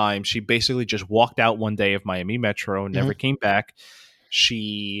some time. She basically just walked out one day of Miami Metro and never came back.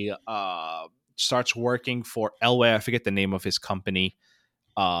 She starts working for Elway. I forget the name of his company.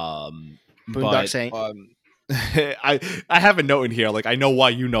 Boondock Saint. I have a note in here. Like, I know why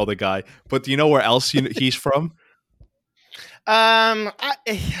you know the guy, but do you know where else he's from? I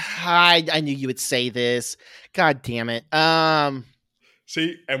knew you would say this. God damn it.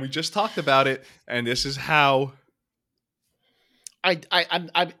 See, and we just talked about it, and this is how.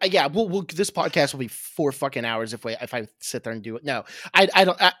 Yeah. We'll this podcast will be 4 fucking hours if I sit there and do it. No, I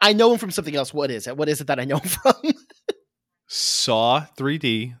don't. I know him from something else. What is it? What is it that I know him from? Saw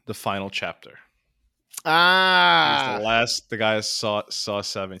 3D, the final chapter. He's the guy saw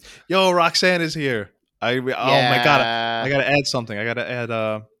 7. Yo, Roxanne is here. Oh my god, I gotta add something. I gotta add.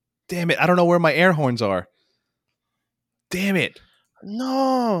 Damn it, I don't know where my air horns are. Damn it.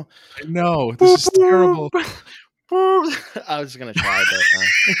 No, this is terrible. I was gonna try,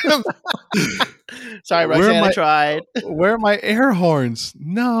 but sorry, Roxanne. I tried. Where are my air horns?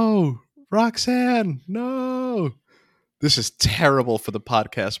 No, Roxanne. No, this is terrible for the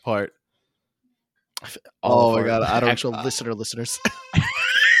podcast part. Oh my god! I don't actual listeners.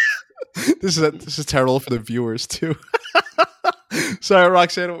 This is terrible for the viewers too. Sorry,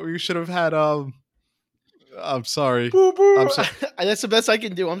 Roxanne. We should have had. I'm sorry. That's the best I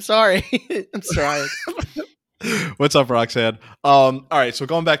can do. I'm sorry. I'm trying. What's up, Roxanne? All right. So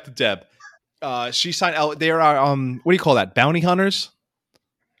going back to Deb, she signed out. There are what do you call that? Bounty hunters?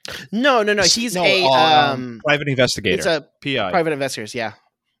 No. He's a private investigator. It's a PI. Private investigators. Yeah.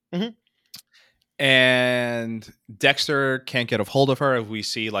 Mm-hmm. And Dexter can't get a hold of her. As we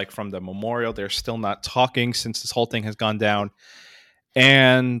see, like from the memorial, they're still not talking since this whole thing has gone down.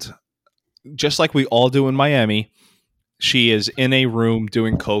 And just like we all do in Miami, she is in a room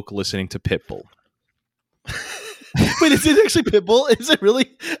doing coke, listening to Pitbull. Wait, is it actually Pitbull? Is it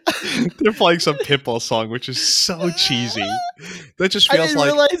really? They're playing some Pitbull song, which is so cheesy. That just feels I didn't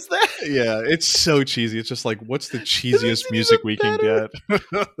like realize that. Yeah, it's so cheesy. It's just like, what's the cheesiest music we can get?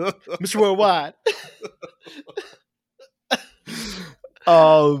 Mr. Worldwide.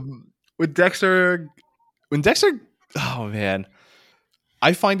 When Dexter, oh man,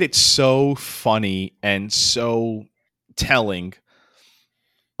 I find it so funny and so telling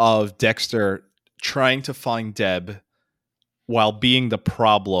of Dexter trying to find Deb while being the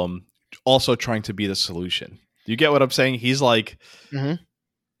problem, also trying to be the solution. Do you get what I'm saying? He's like, mm-hmm.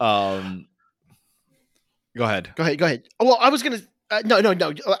 Go ahead. Well, I was gonna. No.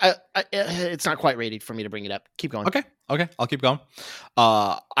 It's not quite ready for me to bring it up. Keep going. Okay. I'll keep going.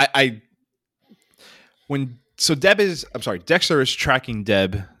 Dexter is tracking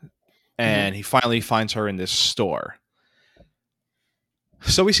Deb, and he finally finds her in this store.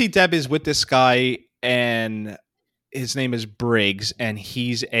 So we see Deb is with this guy, and his name is Briggs, and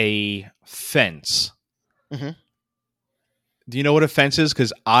he's a fence. Mm-hmm. Do you know what a fence is?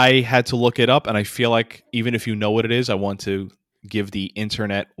 Because I had to look it up, and I feel like even if you know what it is, I want to give the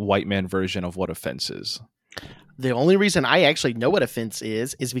internet white man version of what a fence is. The only reason I actually know what a fence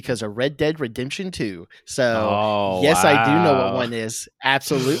is because of Red Dead Redemption 2. So, yes, wow. I do know what one is.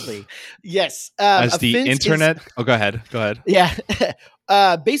 Absolutely. Yes. As the internet... Go ahead. Yeah.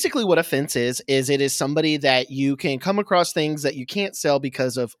 Basically what a fence is it is somebody that you can come across things that you can't sell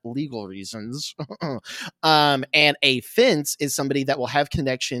because of legal reasons. And a fence is somebody that will have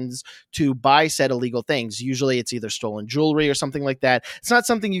connections to buy said illegal things. Usually it's either stolen jewelry or something like that. It's not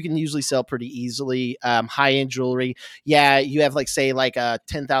something you can usually sell pretty easily. High-end jewelry. Yeah, you have like, say, like a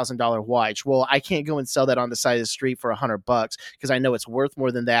 $10,000 watch. Well, I can't go and sell that on the side of the street for $100 because I know it's worth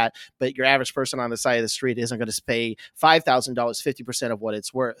more than that. But your average person on the side of the street isn't going to pay $5,000, 50% of what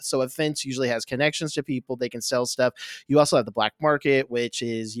it's worth. So a fence usually has connections to people. They can sell stuff. You also have the black market, which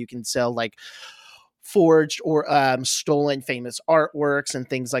is you can sell like forged or stolen famous artworks and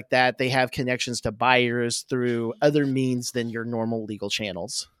things like that. They have connections to buyers through other means than your normal legal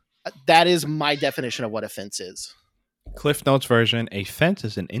channels. That is my definition of what a fence is. Cliff Notes version: a fence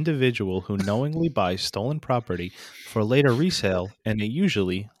is an individual who knowingly buys stolen property for later resale in a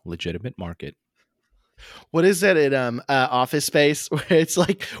usually legitimate market. What is that in Office Space where it's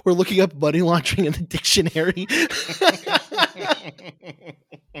like we're looking up money laundering in the dictionary?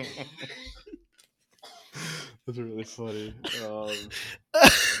 That's really funny.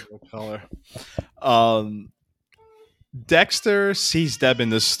 Color. Dexter sees Deb in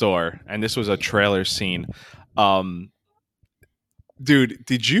the store, and this was a trailer scene. Dude,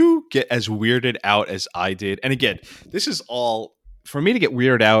 did you get as weirded out as I did? And again, this is all for me to get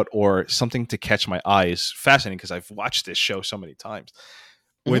weirded out or something to catch my eye is fascinating because I've watched this show so many times.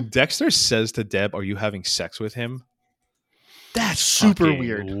 When Dexter says to Deb, "Are you having sex with him?" That's super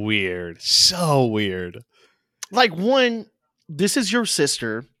weird. Weird. So weird. Like, one, this is your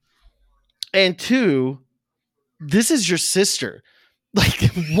sister. And two, this is your sister.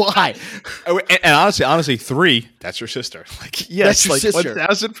 Like, why? And honestly, three, that's your sister. Like, yes, that's your sister.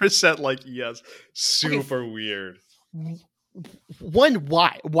 1000%, like, yes. Super weird. One,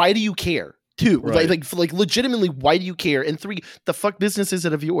 why? Why do you care? Two, right. like legitimately, why do you care? And three, the fuck business is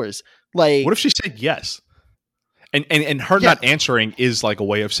it of yours? Like, what if she said yes? And her not answering is like a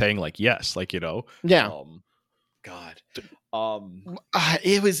way of saying like yes, like, you know. Yeah. God.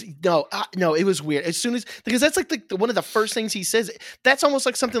 It was no, it was weird. As soon as, because that's like one of the first things he says. That's almost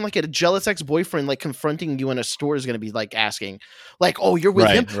like something like a jealous ex-boyfriend like confronting you in a store is going to be like asking, like, "Oh, you're with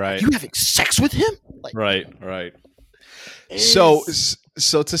him? Right. You having sex with him?" Like, right. So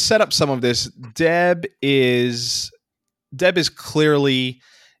to set up some of this, Deb is clearly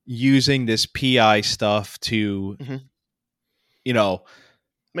using this PI stuff to, you know,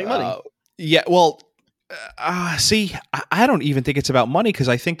 make money. Yeah. Well, see, I don't even think it's about money because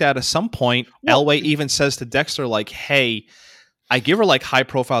I think that at some point, Elway even says to Dexter, like, "Hey, I give her like high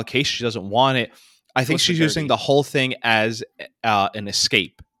profile case. She doesn't want it. I think she's using the whole thing as an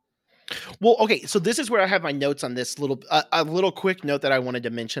escape." Well, okay, so this is where I have my notes on this a little quick note that I wanted to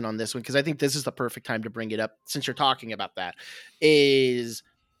mention on this one, because I think this is the perfect time to bring it up since you're talking about that. Is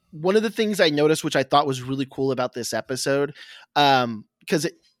one of the things I noticed, which I thought was really cool about this episode, because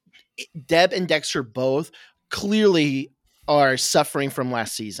Deb and Dexter both clearly are suffering from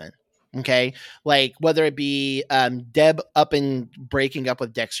last season. Okay, like whether it be Deb up and breaking up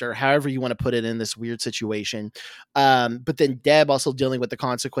with Dexter, however you want to put it in this weird situation, but then Deb also dealing with the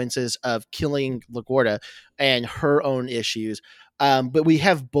consequences of killing LaGuardia and her own issues. But we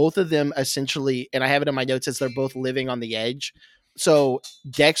have both of them essentially, and I have it in my notes as they're both living on the edge. So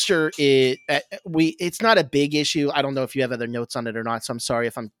Dexter is it's not a big issue. I don't know if you have other notes on it or not. So I'm sorry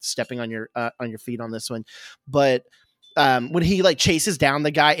if I'm stepping on your feet on this one, but when he like chases down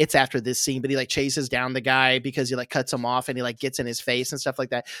the guy, it's after this scene, but he like chases down the guy because he like cuts him off and he like gets in his face and stuff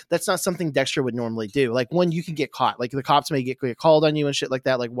like that. That's not something Dexter would normally do. Like, one, you can get caught, like the cops may get called on you and shit like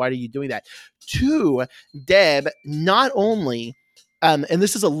that. Like, why are you doing that? Two, Deb not only, and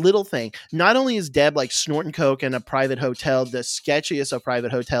this is a little thing, not only is Deb like snorting coke in a private hotel, the sketchiest of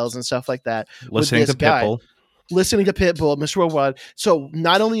private hotels and stuff like that, listening to Pitbull, Mr. Worldwide. So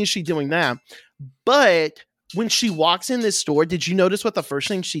not only is she doing that, but when she walks in this store, did you notice what the first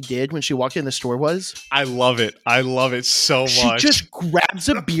thing she did when she walked in the store was? I love it so much. She just grabs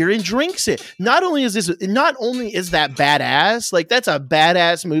a beer and drinks it. Not only is that badass, like that's a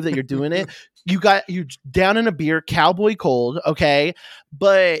badass move that you're doing it. You down in a beer, cowboy cold, okay?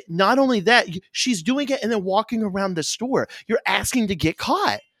 But not only that, she's doing it and then walking around the store. You're asking to get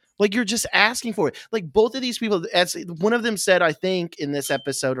caught. Like, you're just asking for it. Like, both of these people, as one of them said, I think in this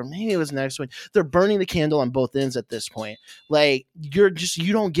episode, or maybe it was the next one, they're burning the candle on both ends at this point. Like, you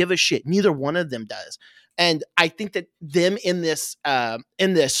don't give a shit. Neither one of them does. And I think that them in this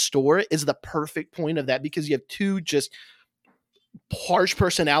store is the perfect point of that, because you have two just harsh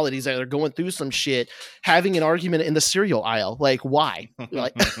personalities that are going through some shit, having an argument in the cereal aisle. Like, why?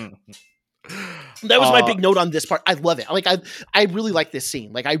 Like, That was my big note on this part. I love it. Like I really like this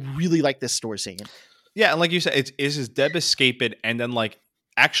scene. Like I really like this store scene. Yeah, and like you said, it's is Deb escaping and then like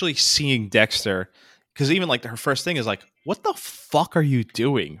actually seeing Dexter, because even like her first thing is like, what the fuck are you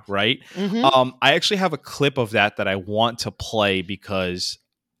doing, right? I actually have a clip of that I want to play because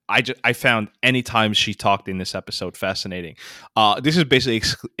I found any time she talked in this episode fascinating. This is basically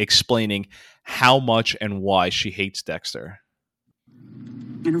explaining how much and why she hates Dexter.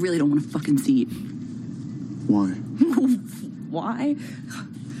 And I really don't want to fucking see it. Why? Why?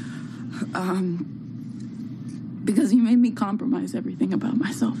 Because you made me compromise everything about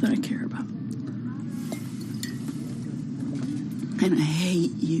myself that I care about. And I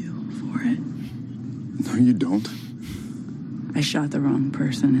hate you for it. No, you don't. I shot the wrong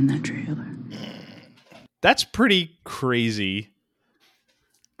person in that trailer. That's pretty crazy.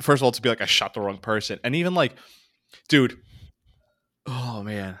 First of all, to be like, I shot the wrong person. And even like, dude, oh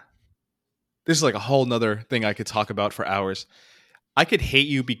man. This is like a whole nother thing I could talk about for hours. I could hate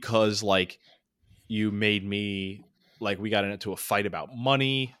you because like you made me, like, we got into a fight about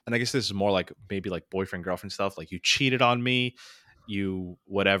money. And I guess this is more like maybe like boyfriend, girlfriend stuff. Like you cheated on me, you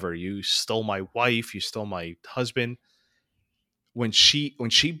whatever, you stole my wife, you stole my husband. When she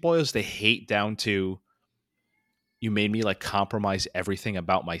boils the hate down to, you made me like compromise everything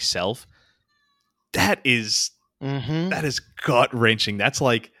about myself, that is gut wrenching. That's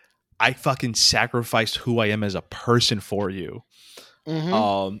like, I fucking sacrificed who I am as a person for you.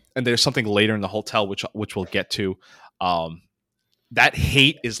 And there's something later in the hotel which we'll get to. That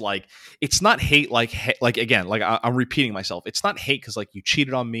hate is like, it's not hate like again, like I'm repeating myself. It's not hate because like you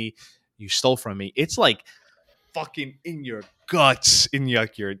cheated on me, you stole from me. It's like fucking in your guts, in your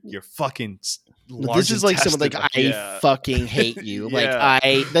fucking large this is like someone like, I fucking hate you.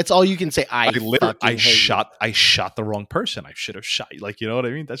 Like that's all you can say. I shot the wrong person. I should have shot you. Like, you know what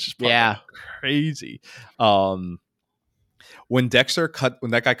I mean? That's just crazy. When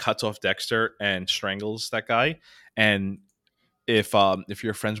that guy cuts off Dexter and strangles that guy, and if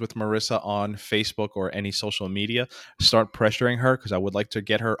you're friends with Marissa on Facebook or any social media, start pressuring her, because I would like to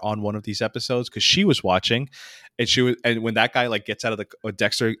get her on one of these episodes, because she was watching, and when that guy like gets out of the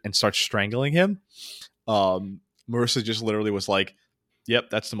Dexter and starts strangling him, Marissa just literally was like, "Yep,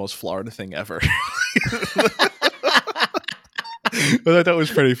 that's the most Florida thing ever." But I thought it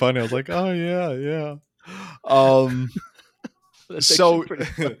was pretty funny. I was like, "Oh yeah."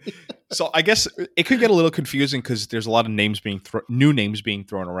 So I guess it could get a little confusing because there's a lot of names new names being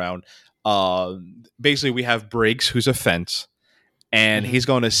thrown around. Basically, we have Briggs, who's a fence, and he's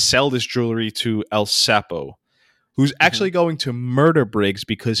going to sell this jewelry to El Sapo, who's actually going to murder Briggs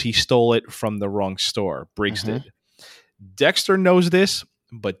because he stole it from the wrong store. Briggs did. Dexter knows this,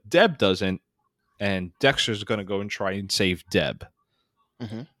 but Deb doesn't, and Dexter's going to go and try and save Deb.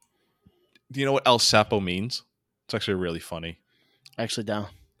 Do you know what El Sapo means? It's actually really funny. Actually, down.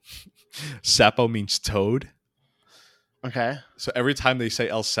 Sapo means toad. Okay. So every time they say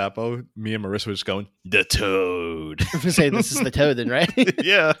El Sapo, me and Marissa were just going, the toad. I'm gonna say this is the toad then, right?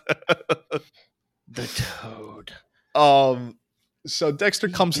 Yeah. The toad. So Dexter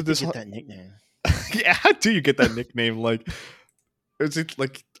comes to this. Get that nickname. Yeah, how do you get that nickname? Like, is it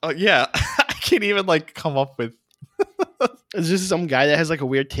like? Yeah, I can't even like come up with. It's just some guy that has like a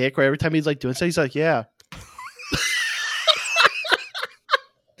weird tick where every time he's like doing something, he's like, yeah.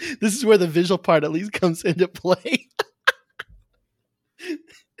 This is where the visual part at least comes into play.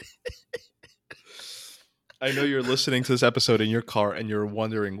 I know you're listening to this episode in your car and you're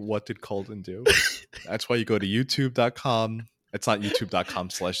wondering, what did Colton do? That's why you go to youtube.com. It's not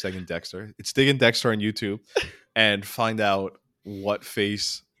youtube.com/Digging Dexter. It's Digging Dexter on YouTube, and find out what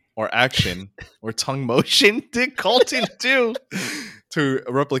face or action or tongue motion did Colton do to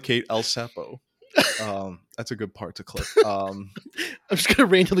replicate El Sapo. That's a good part to clip. I'm just gonna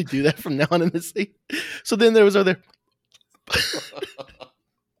randomly do that from now on in this thing. So then there was other.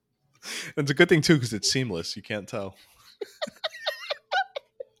 It's a good thing too because it's seamless. You can't tell.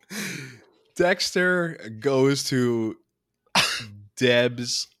 Dexter goes to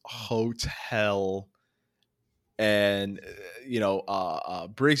Deb's hotel, and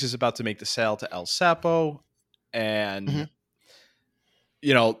Briggs is about to make the sale to El Sapo, and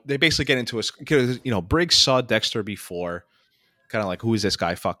they basically get into a. Briggs saw Dexter before, kind of like, who is this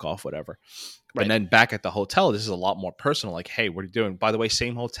guy? Fuck off, whatever. Right. And then back at the hotel, this is a lot more personal. Like, hey, what are you doing? By the way,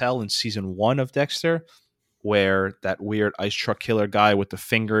 same hotel in season 1 of Dexter, where that weird ice truck killer guy with the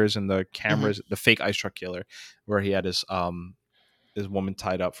fingers and the cameras, the fake ice truck killer, where he had his woman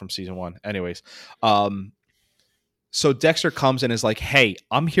tied up from season 1. Anyways, So Dexter comes and is like, hey,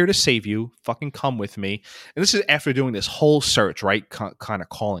 I'm here to save you. Fucking come with me. And this is after doing this whole search, right? Kind of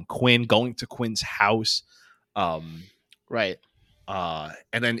calling Quinn, going to Quinn's house. Right. And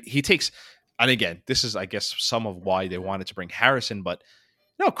then he takes, and again, this is, I guess, some of why they wanted to bring Harrison, but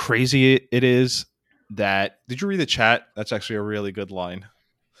you know how crazy it is that, did you read the chat? That's actually a really good line.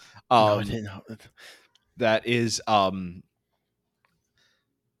 No, I didn't know. That is,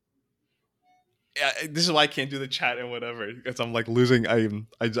 this is why I can't do the chat and whatever, because I'm like losing. I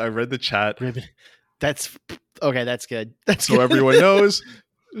read the chat. That's okay. That's good. That's so good. Everyone knows.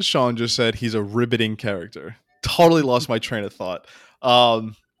 Sean just said he's a riveting character. Totally lost my train of thought.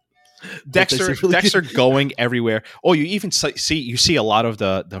 Dexter going everywhere. Oh, you even see a lot of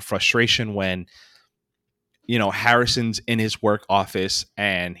the frustration when, you know, Harrison's in his work office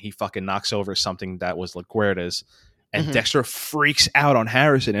and he fucking knocks over something that was LaGuardia's, and Dexter freaks out on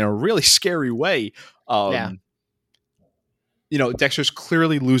Harrison in a really scary way. Yeah. You know, Dexter's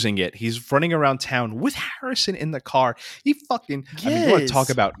clearly losing it. He's running around town with Harrison in the car. He fucking, I mean, you want to talk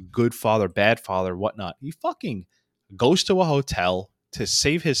about good father, bad father, whatnot. He fucking goes to a hotel to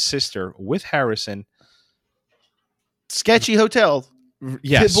save his sister with Harrison. Sketchy hotel.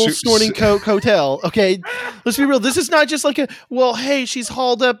 Yeah. Pitbull snorting coke hotel. Okay. Let's be real. This is not just like hey, she's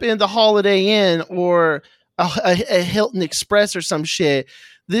hauled up in the Holiday Inn or a Hilton Express or some shit.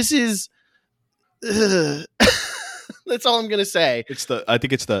 This is... That's all I'm gonna say. I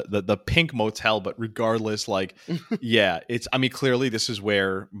think it's the pink motel, but regardless, like, yeah, it's. I mean, clearly this is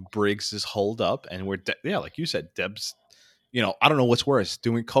where Briggs is holed up, and where, like you said, Deb's. You know, I don't know what's worse,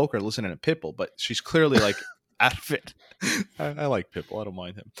 doing coke or listening to Pitbull, but she's clearly like out of it. I like Pitbull. I don't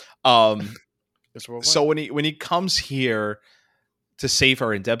mind him. So when he comes here to save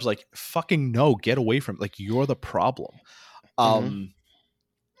her, and Deb's like, "Fucking no, get away from it. Like, you're the problem."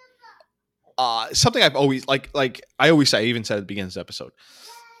 Something I've always like I always say, I even said at the beginning of this episode,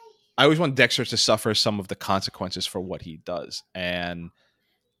 I always want Dexter to suffer some of the consequences for what he does. And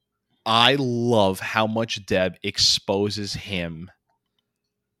I love how much Deb exposes him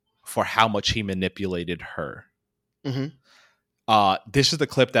for how much he manipulated her. This is the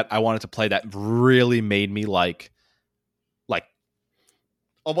clip that I wanted to play that really made me like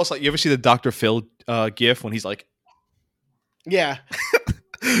almost like, you ever see the Dr. Phil gif when he's like, yeah.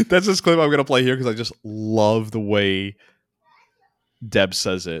 That's this clip I'm going to play here because I just love the way Deb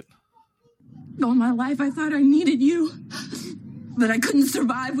says it. All my life I thought I needed you, but I couldn't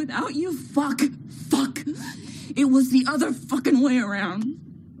survive without you. Fuck. It was the other fucking way around.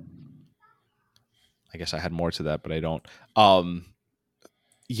 I guess I had more to that, but I don't.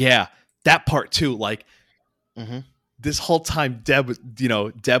 Yeah, that part too. Like, this whole time, Deb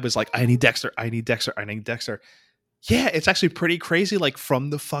is like, I need Dexter. Yeah, it's actually pretty crazy. Like,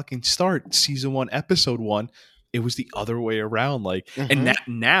 from the fucking start, season 1, episode 1, it was the other way around. Like, and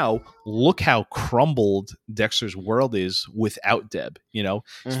now look how crumbled Dexter's world is without Deb. You know,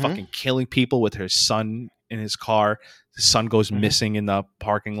 he's fucking killing people with her son in his car. The son goes missing in the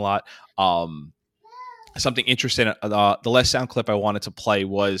parking lot. Something interesting. The last sound clip I wanted to play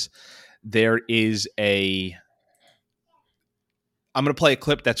was, I'm going to play a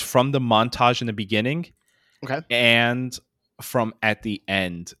clip that's from the montage in the beginning. Okay. And from at the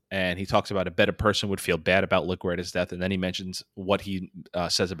end, and he talks about a better person would feel bad about LaGuardia's death, and then he mentions what he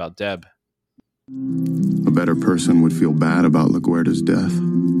says about Deb. A better person would feel bad about LaGuardia's death.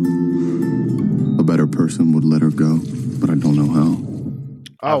 A better person would let her go, but I don't know how.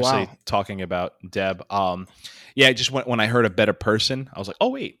 Obviously, talking about Deb. Yeah, just when I heard a better person, I was like, oh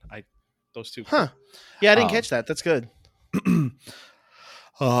wait, those two. Huh. Yeah, I didn't catch that. That's good.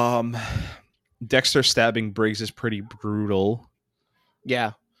 Dexter stabbing Briggs is pretty brutal.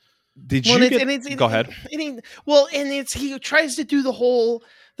 Yeah. Did you go ahead? He tries to do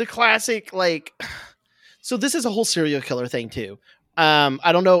the classic, like, so this is a whole serial killer thing too.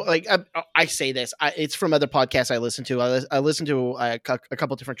 I don't know, like, I say this, it's from other podcasts I listen to. I listen to a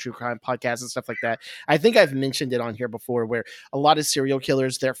couple different true crime podcasts and stuff like that. I think I've mentioned it on here before, where a lot of serial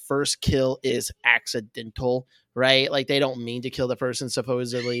killers, their first kill is accidental, right? Like, they don't mean to kill the person,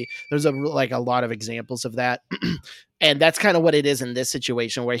 supposedly. There's a lot of examples of that. And that's kind of what it is in this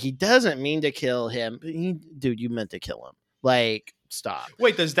situation, where he doesn't mean to kill him. Dude, you meant to kill him. Like, stop.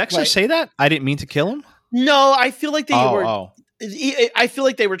 Wait, does Dexter say that? I didn't mean to kill him? No, I feel like they were... I feel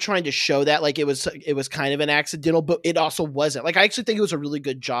like they were trying to show that, like, it was kind of an accidental, but it also wasn't. Like, I actually think it was a really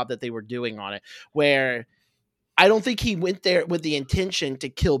good job that they were doing on it, where I don't think he went there with the intention to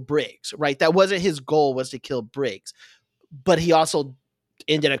kill Briggs, right? That wasn't his goal, was to kill Briggs, but he also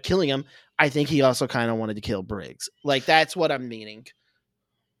ended up killing him. I think he also kind of wanted to kill Briggs. Like, that's what I'm meaning.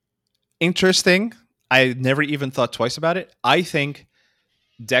 Interesting. I never even thought twice about it. I think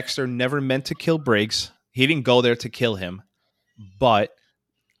Dexter never meant to kill Briggs. He didn't go there to kill him, but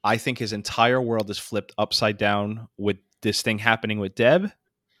I think his entire world is flipped upside down with this thing happening with Deb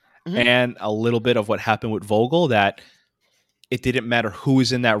and a little bit of what happened with Vogel, that it didn't matter who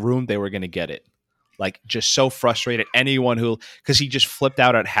was in that room, they were going to get it. Like, just so frustrated. Anyone who, because he just flipped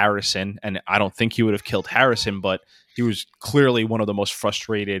out at Harrison, and I don't think he would have killed Harrison, but he was clearly one of the most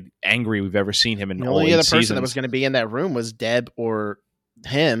frustrated, angry we've ever seen him in all 8 seasons. The only other person that was going to be in that room was Deb or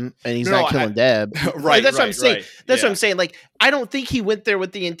him, and he's No, not killing Deb. Right. That's what I'm saying. Right. That's what I'm saying. Like, I don't think he went there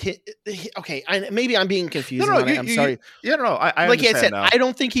with the intent. Okay, maybe I'm being confused. I'm sorry. I like I said, now. I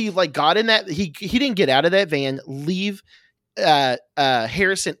don't think he like got in that. He didn't get out of that van, leave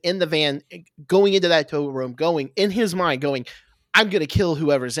Harrison in the van, going into that tow room, going in his mind, going, I'm gonna kill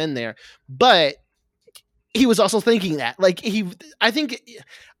whoever's in there. But he was also thinking that, like, I think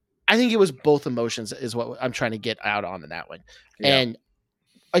it was both emotions is what I'm trying to get out on in that one. Yeah. And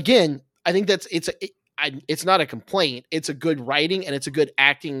again, I think it's not a complaint. It's a good writing and it's a good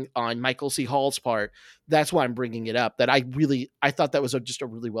acting on Michael C. Hall's part. That's why I'm bringing it up. That I thought that was just a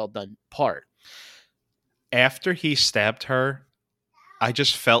really well done part. After he stabbed her, I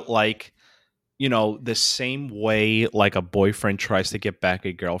just felt like, the same way like a boyfriend tries to get back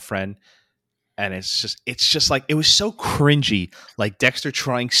a girlfriend. And it's just like, it was so cringy. Like Dexter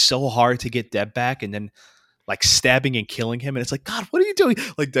trying so hard to get Deb back and then like stabbing and killing him. And it's like, God, what are you doing?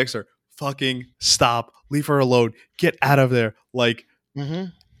 Like, Dexter, fucking stop, leave her alone, get out of there. Like,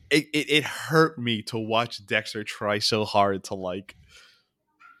 it hurt me to watch Dexter try so hard to like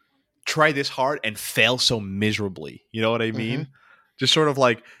try this hard and fail so miserably. You know what I mean? Just sort of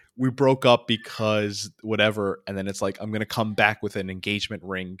like, we broke up because whatever, and then it's like, I'm going to come back with an engagement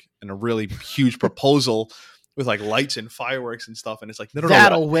ring and a really huge proposal with like lights and fireworks and stuff. And it's like, no,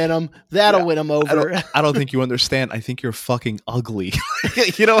 that'll win him. That'll win him over. I don't think you understand. I think you're fucking ugly.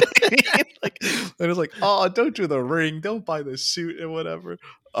 You know what I mean? Like, and it's like, oh, don't do the ring. Don't buy the suit and whatever.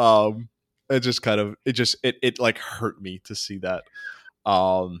 It just kind of, it like hurt me to see that.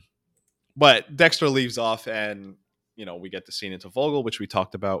 But Dexter leaves off and, we get the scene into Vogel, which we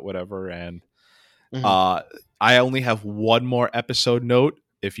talked about, whatever. And I only have one more episode note.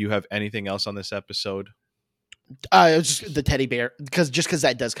 If you have anything else on this episode. It was just the teddy bear, because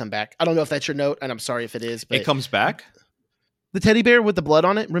that does come back. I don't know if that's your note, and I'm sorry if it is. But it comes back? The teddy bear with the blood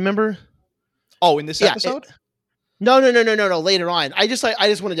on it, remember? Oh, in this episode? No. Later on, I just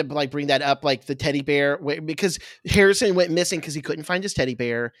wanted to like bring that up, like the teddy bear, because Harrison went missing because he couldn't find his teddy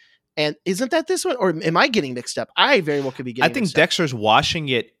bear. And isn't that this one, or am I getting mixed up? I very well could be getting. I think Dexter's washing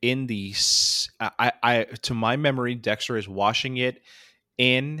it in the. To my memory, Dexter is washing it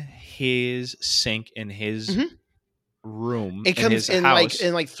in his sink in his room. It comes in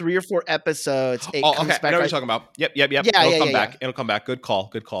like 3 or 4 episodes. It comes okay. back. I know what you're talking about. Yep. Yeah, It'll come back. It'll come back. Good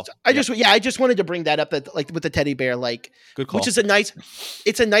call. I just wanted to bring that up, that like with the teddy bear, like, good call. Which is a nice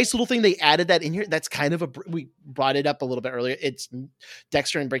little thing. They added that in here. That's kind of we brought it up a little bit earlier. It's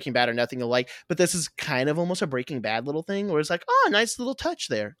Dexter and Breaking Bad are nothing alike, but this is kind of almost a Breaking Bad little thing where it's like, oh, nice little touch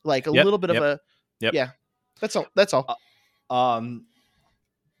there, like a little bit of a. Yep. Yeah, that's all.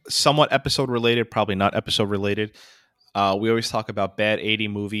 Somewhat episode related, probably not episode related. We always talk about bad 80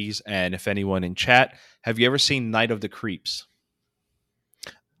 movies, and if anyone in chat, have you ever seen Night of the Creeps?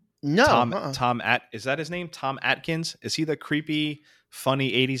 No. Is that his name? Tom Atkins? Is he the creepy,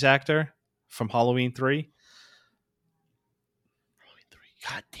 funny 80s actor from Halloween 3?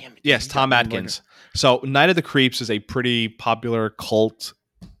 God damn it. Yes, Tom Atkins. So Night of the Creeps is a pretty popular cult,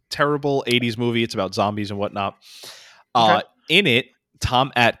 terrible 80s movie. It's about zombies and whatnot. Okay. In it,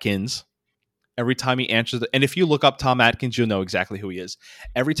 Tom Atkins, every time he answers and if you look up Tom Atkins, you'll know exactly who he is.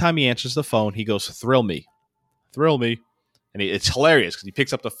 Every time he answers the phone, he goes, thrill me. And it's hilarious because he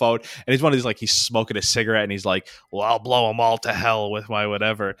picks up the phone and he's one of these, like, he's smoking a cigarette and he's like, well, I'll blow them all to hell with my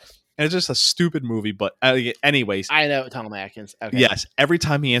whatever. And it's just a stupid movie. But anyways. I know Tom Atkins. Okay. Yes. Every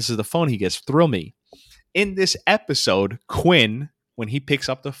time he answers the phone, he gets thrill me. In this episode, Quinn, when he picks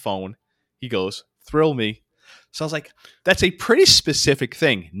up the phone, he goes, thrill me. So I was like, that's a pretty specific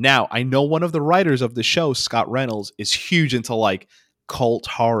thing. Now, I know one of the writers of the show, Scott Reynolds, is huge into like cult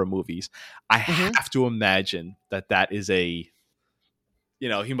horror movies. I have to imagine that is he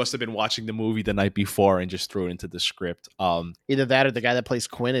must have been watching the movie the night before and just threw it into the script. Either that or the guy that plays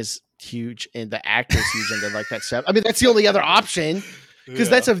Quinn is huge and the actor's huge into like that stuff. I mean, that's the only other option,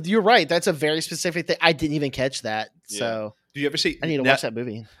 because you're right. That's a very specific thing. I didn't even catch that. So do you ever see? I need to watch that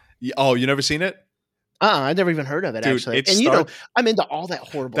movie. Oh, you never seen it? I never even heard of it, Dude, actually. it And I'm into all that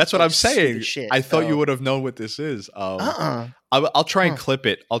horrible. That's what like, I'm saying. stupid shit. I thought so- you would have known what this is. Uh-uh. I'll try and Huh. clip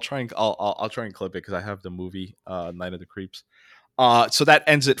it. I'll try and clip it because I have the movie Night of the Creeps. So that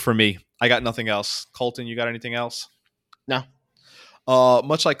ends it for me. I got nothing else. Colton, you got anything else? No.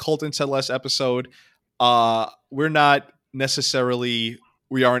 Much like Colton said last episode, we're not necessarily.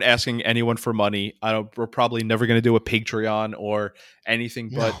 We aren't asking anyone for money. We're probably never going to do a Patreon or anything.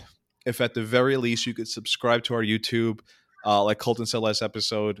 No. But if at the very least you could subscribe to our YouTube, like Colton said last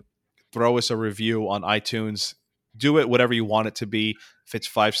episode, throw us a review on iTunes. Do it whatever you want it to be. If it's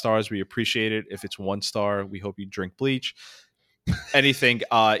 5 stars, we appreciate it. If it's 1 star, we hope you drink bleach. Anything,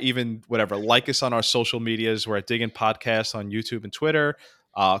 even whatever. Like us on our social medias. We're at Diggin' Podcast on YouTube and Twitter.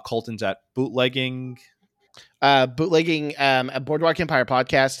 Colton's at Bootlegging. Bootlegging a Boardwalk Empire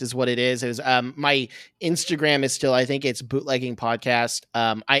podcast is what it is. My Instagram is still, I think it's Bootlegging Podcast.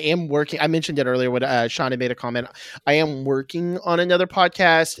 I am working. I mentioned it earlier when Sean had made a comment. I am working on another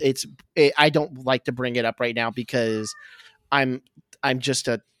podcast. I don't like to bring it up right now because I'm just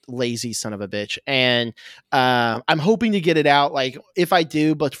a lazy son of a bitch, and I'm hoping to get it out. Like if I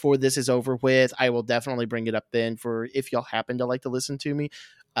do, before this is over with, I will definitely bring it up then. For if y'all happen to like to listen to me.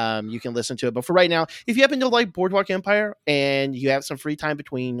 You can listen to it. But for right now, if you happen to like Boardwalk Empire and you have some free time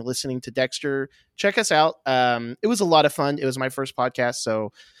between listening to Dexter, check us out. It was a lot of fun. It was my first podcast.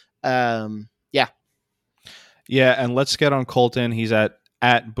 So, yeah. Yeah, and let's get on Colton. He's at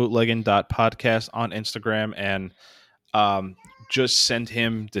bootlegging.podcast on Instagram. And just send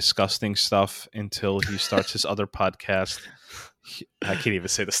him disgusting stuff until he starts his other podcast. I can't even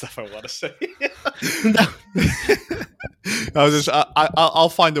say the stuff I want to say. I'll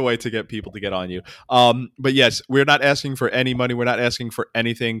find a way to get people to get on you. But yes, we're not asking for any money. We're not asking for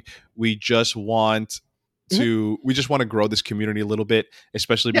anything. We just want to grow this community a little bit,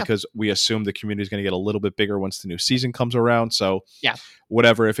 especially because we assume the community is going to get a little bit bigger once the new season comes around. So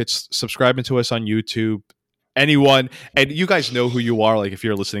whatever, if it's subscribing to us on YouTube, anyone, and you guys know who you are. Like if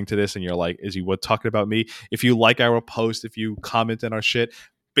you're listening to this and you're like, is he talking about me? If you like our post, if you comment on our shit,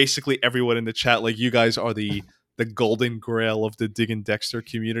 basically everyone in the chat, like you guys are the golden grail of the Diggin' Dexter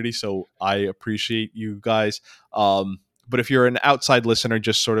community. So I appreciate you guys. But if you're an outside listener,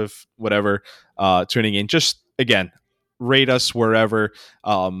 just sort of whatever, tuning in, just again, rate us wherever.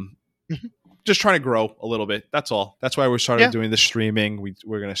 Just trying to grow a little bit. That's all. That's why we started doing the streaming.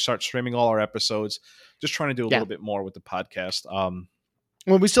 We're going to start streaming all our episodes. Just trying to do a little bit more with the podcast.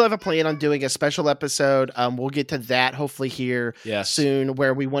 Well, we still have a plan on doing a special episode. We'll get to that hopefully here soon,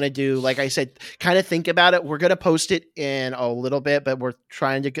 where we want to do, like I said, kind of think about it. We're going to post it in a little bit, but we're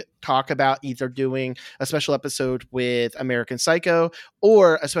trying to talk about either doing a special episode with American Psycho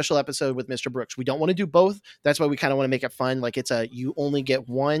or a special episode with Mr. Brooks. We don't want to do both. That's why we kind of want to make it fun. Like you only get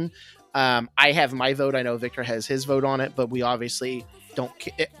one. I have my vote. I know Victor has his vote on it, but we obviously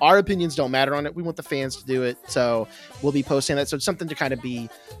our opinions don't matter on it. We want the fans to do it. So we'll be posting that. So it's something to kind of be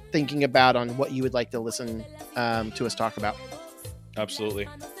thinking about on what you would like to listen to us talk about. Absolutely.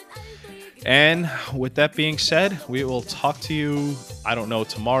 And with that being said, we will talk to you, I don't know,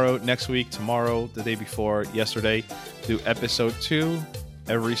 tomorrow, next week, tomorrow, the day before, yesterday, do episode 2,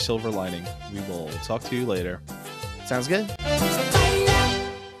 Every Silver Lining. We will talk to you later. Sounds good.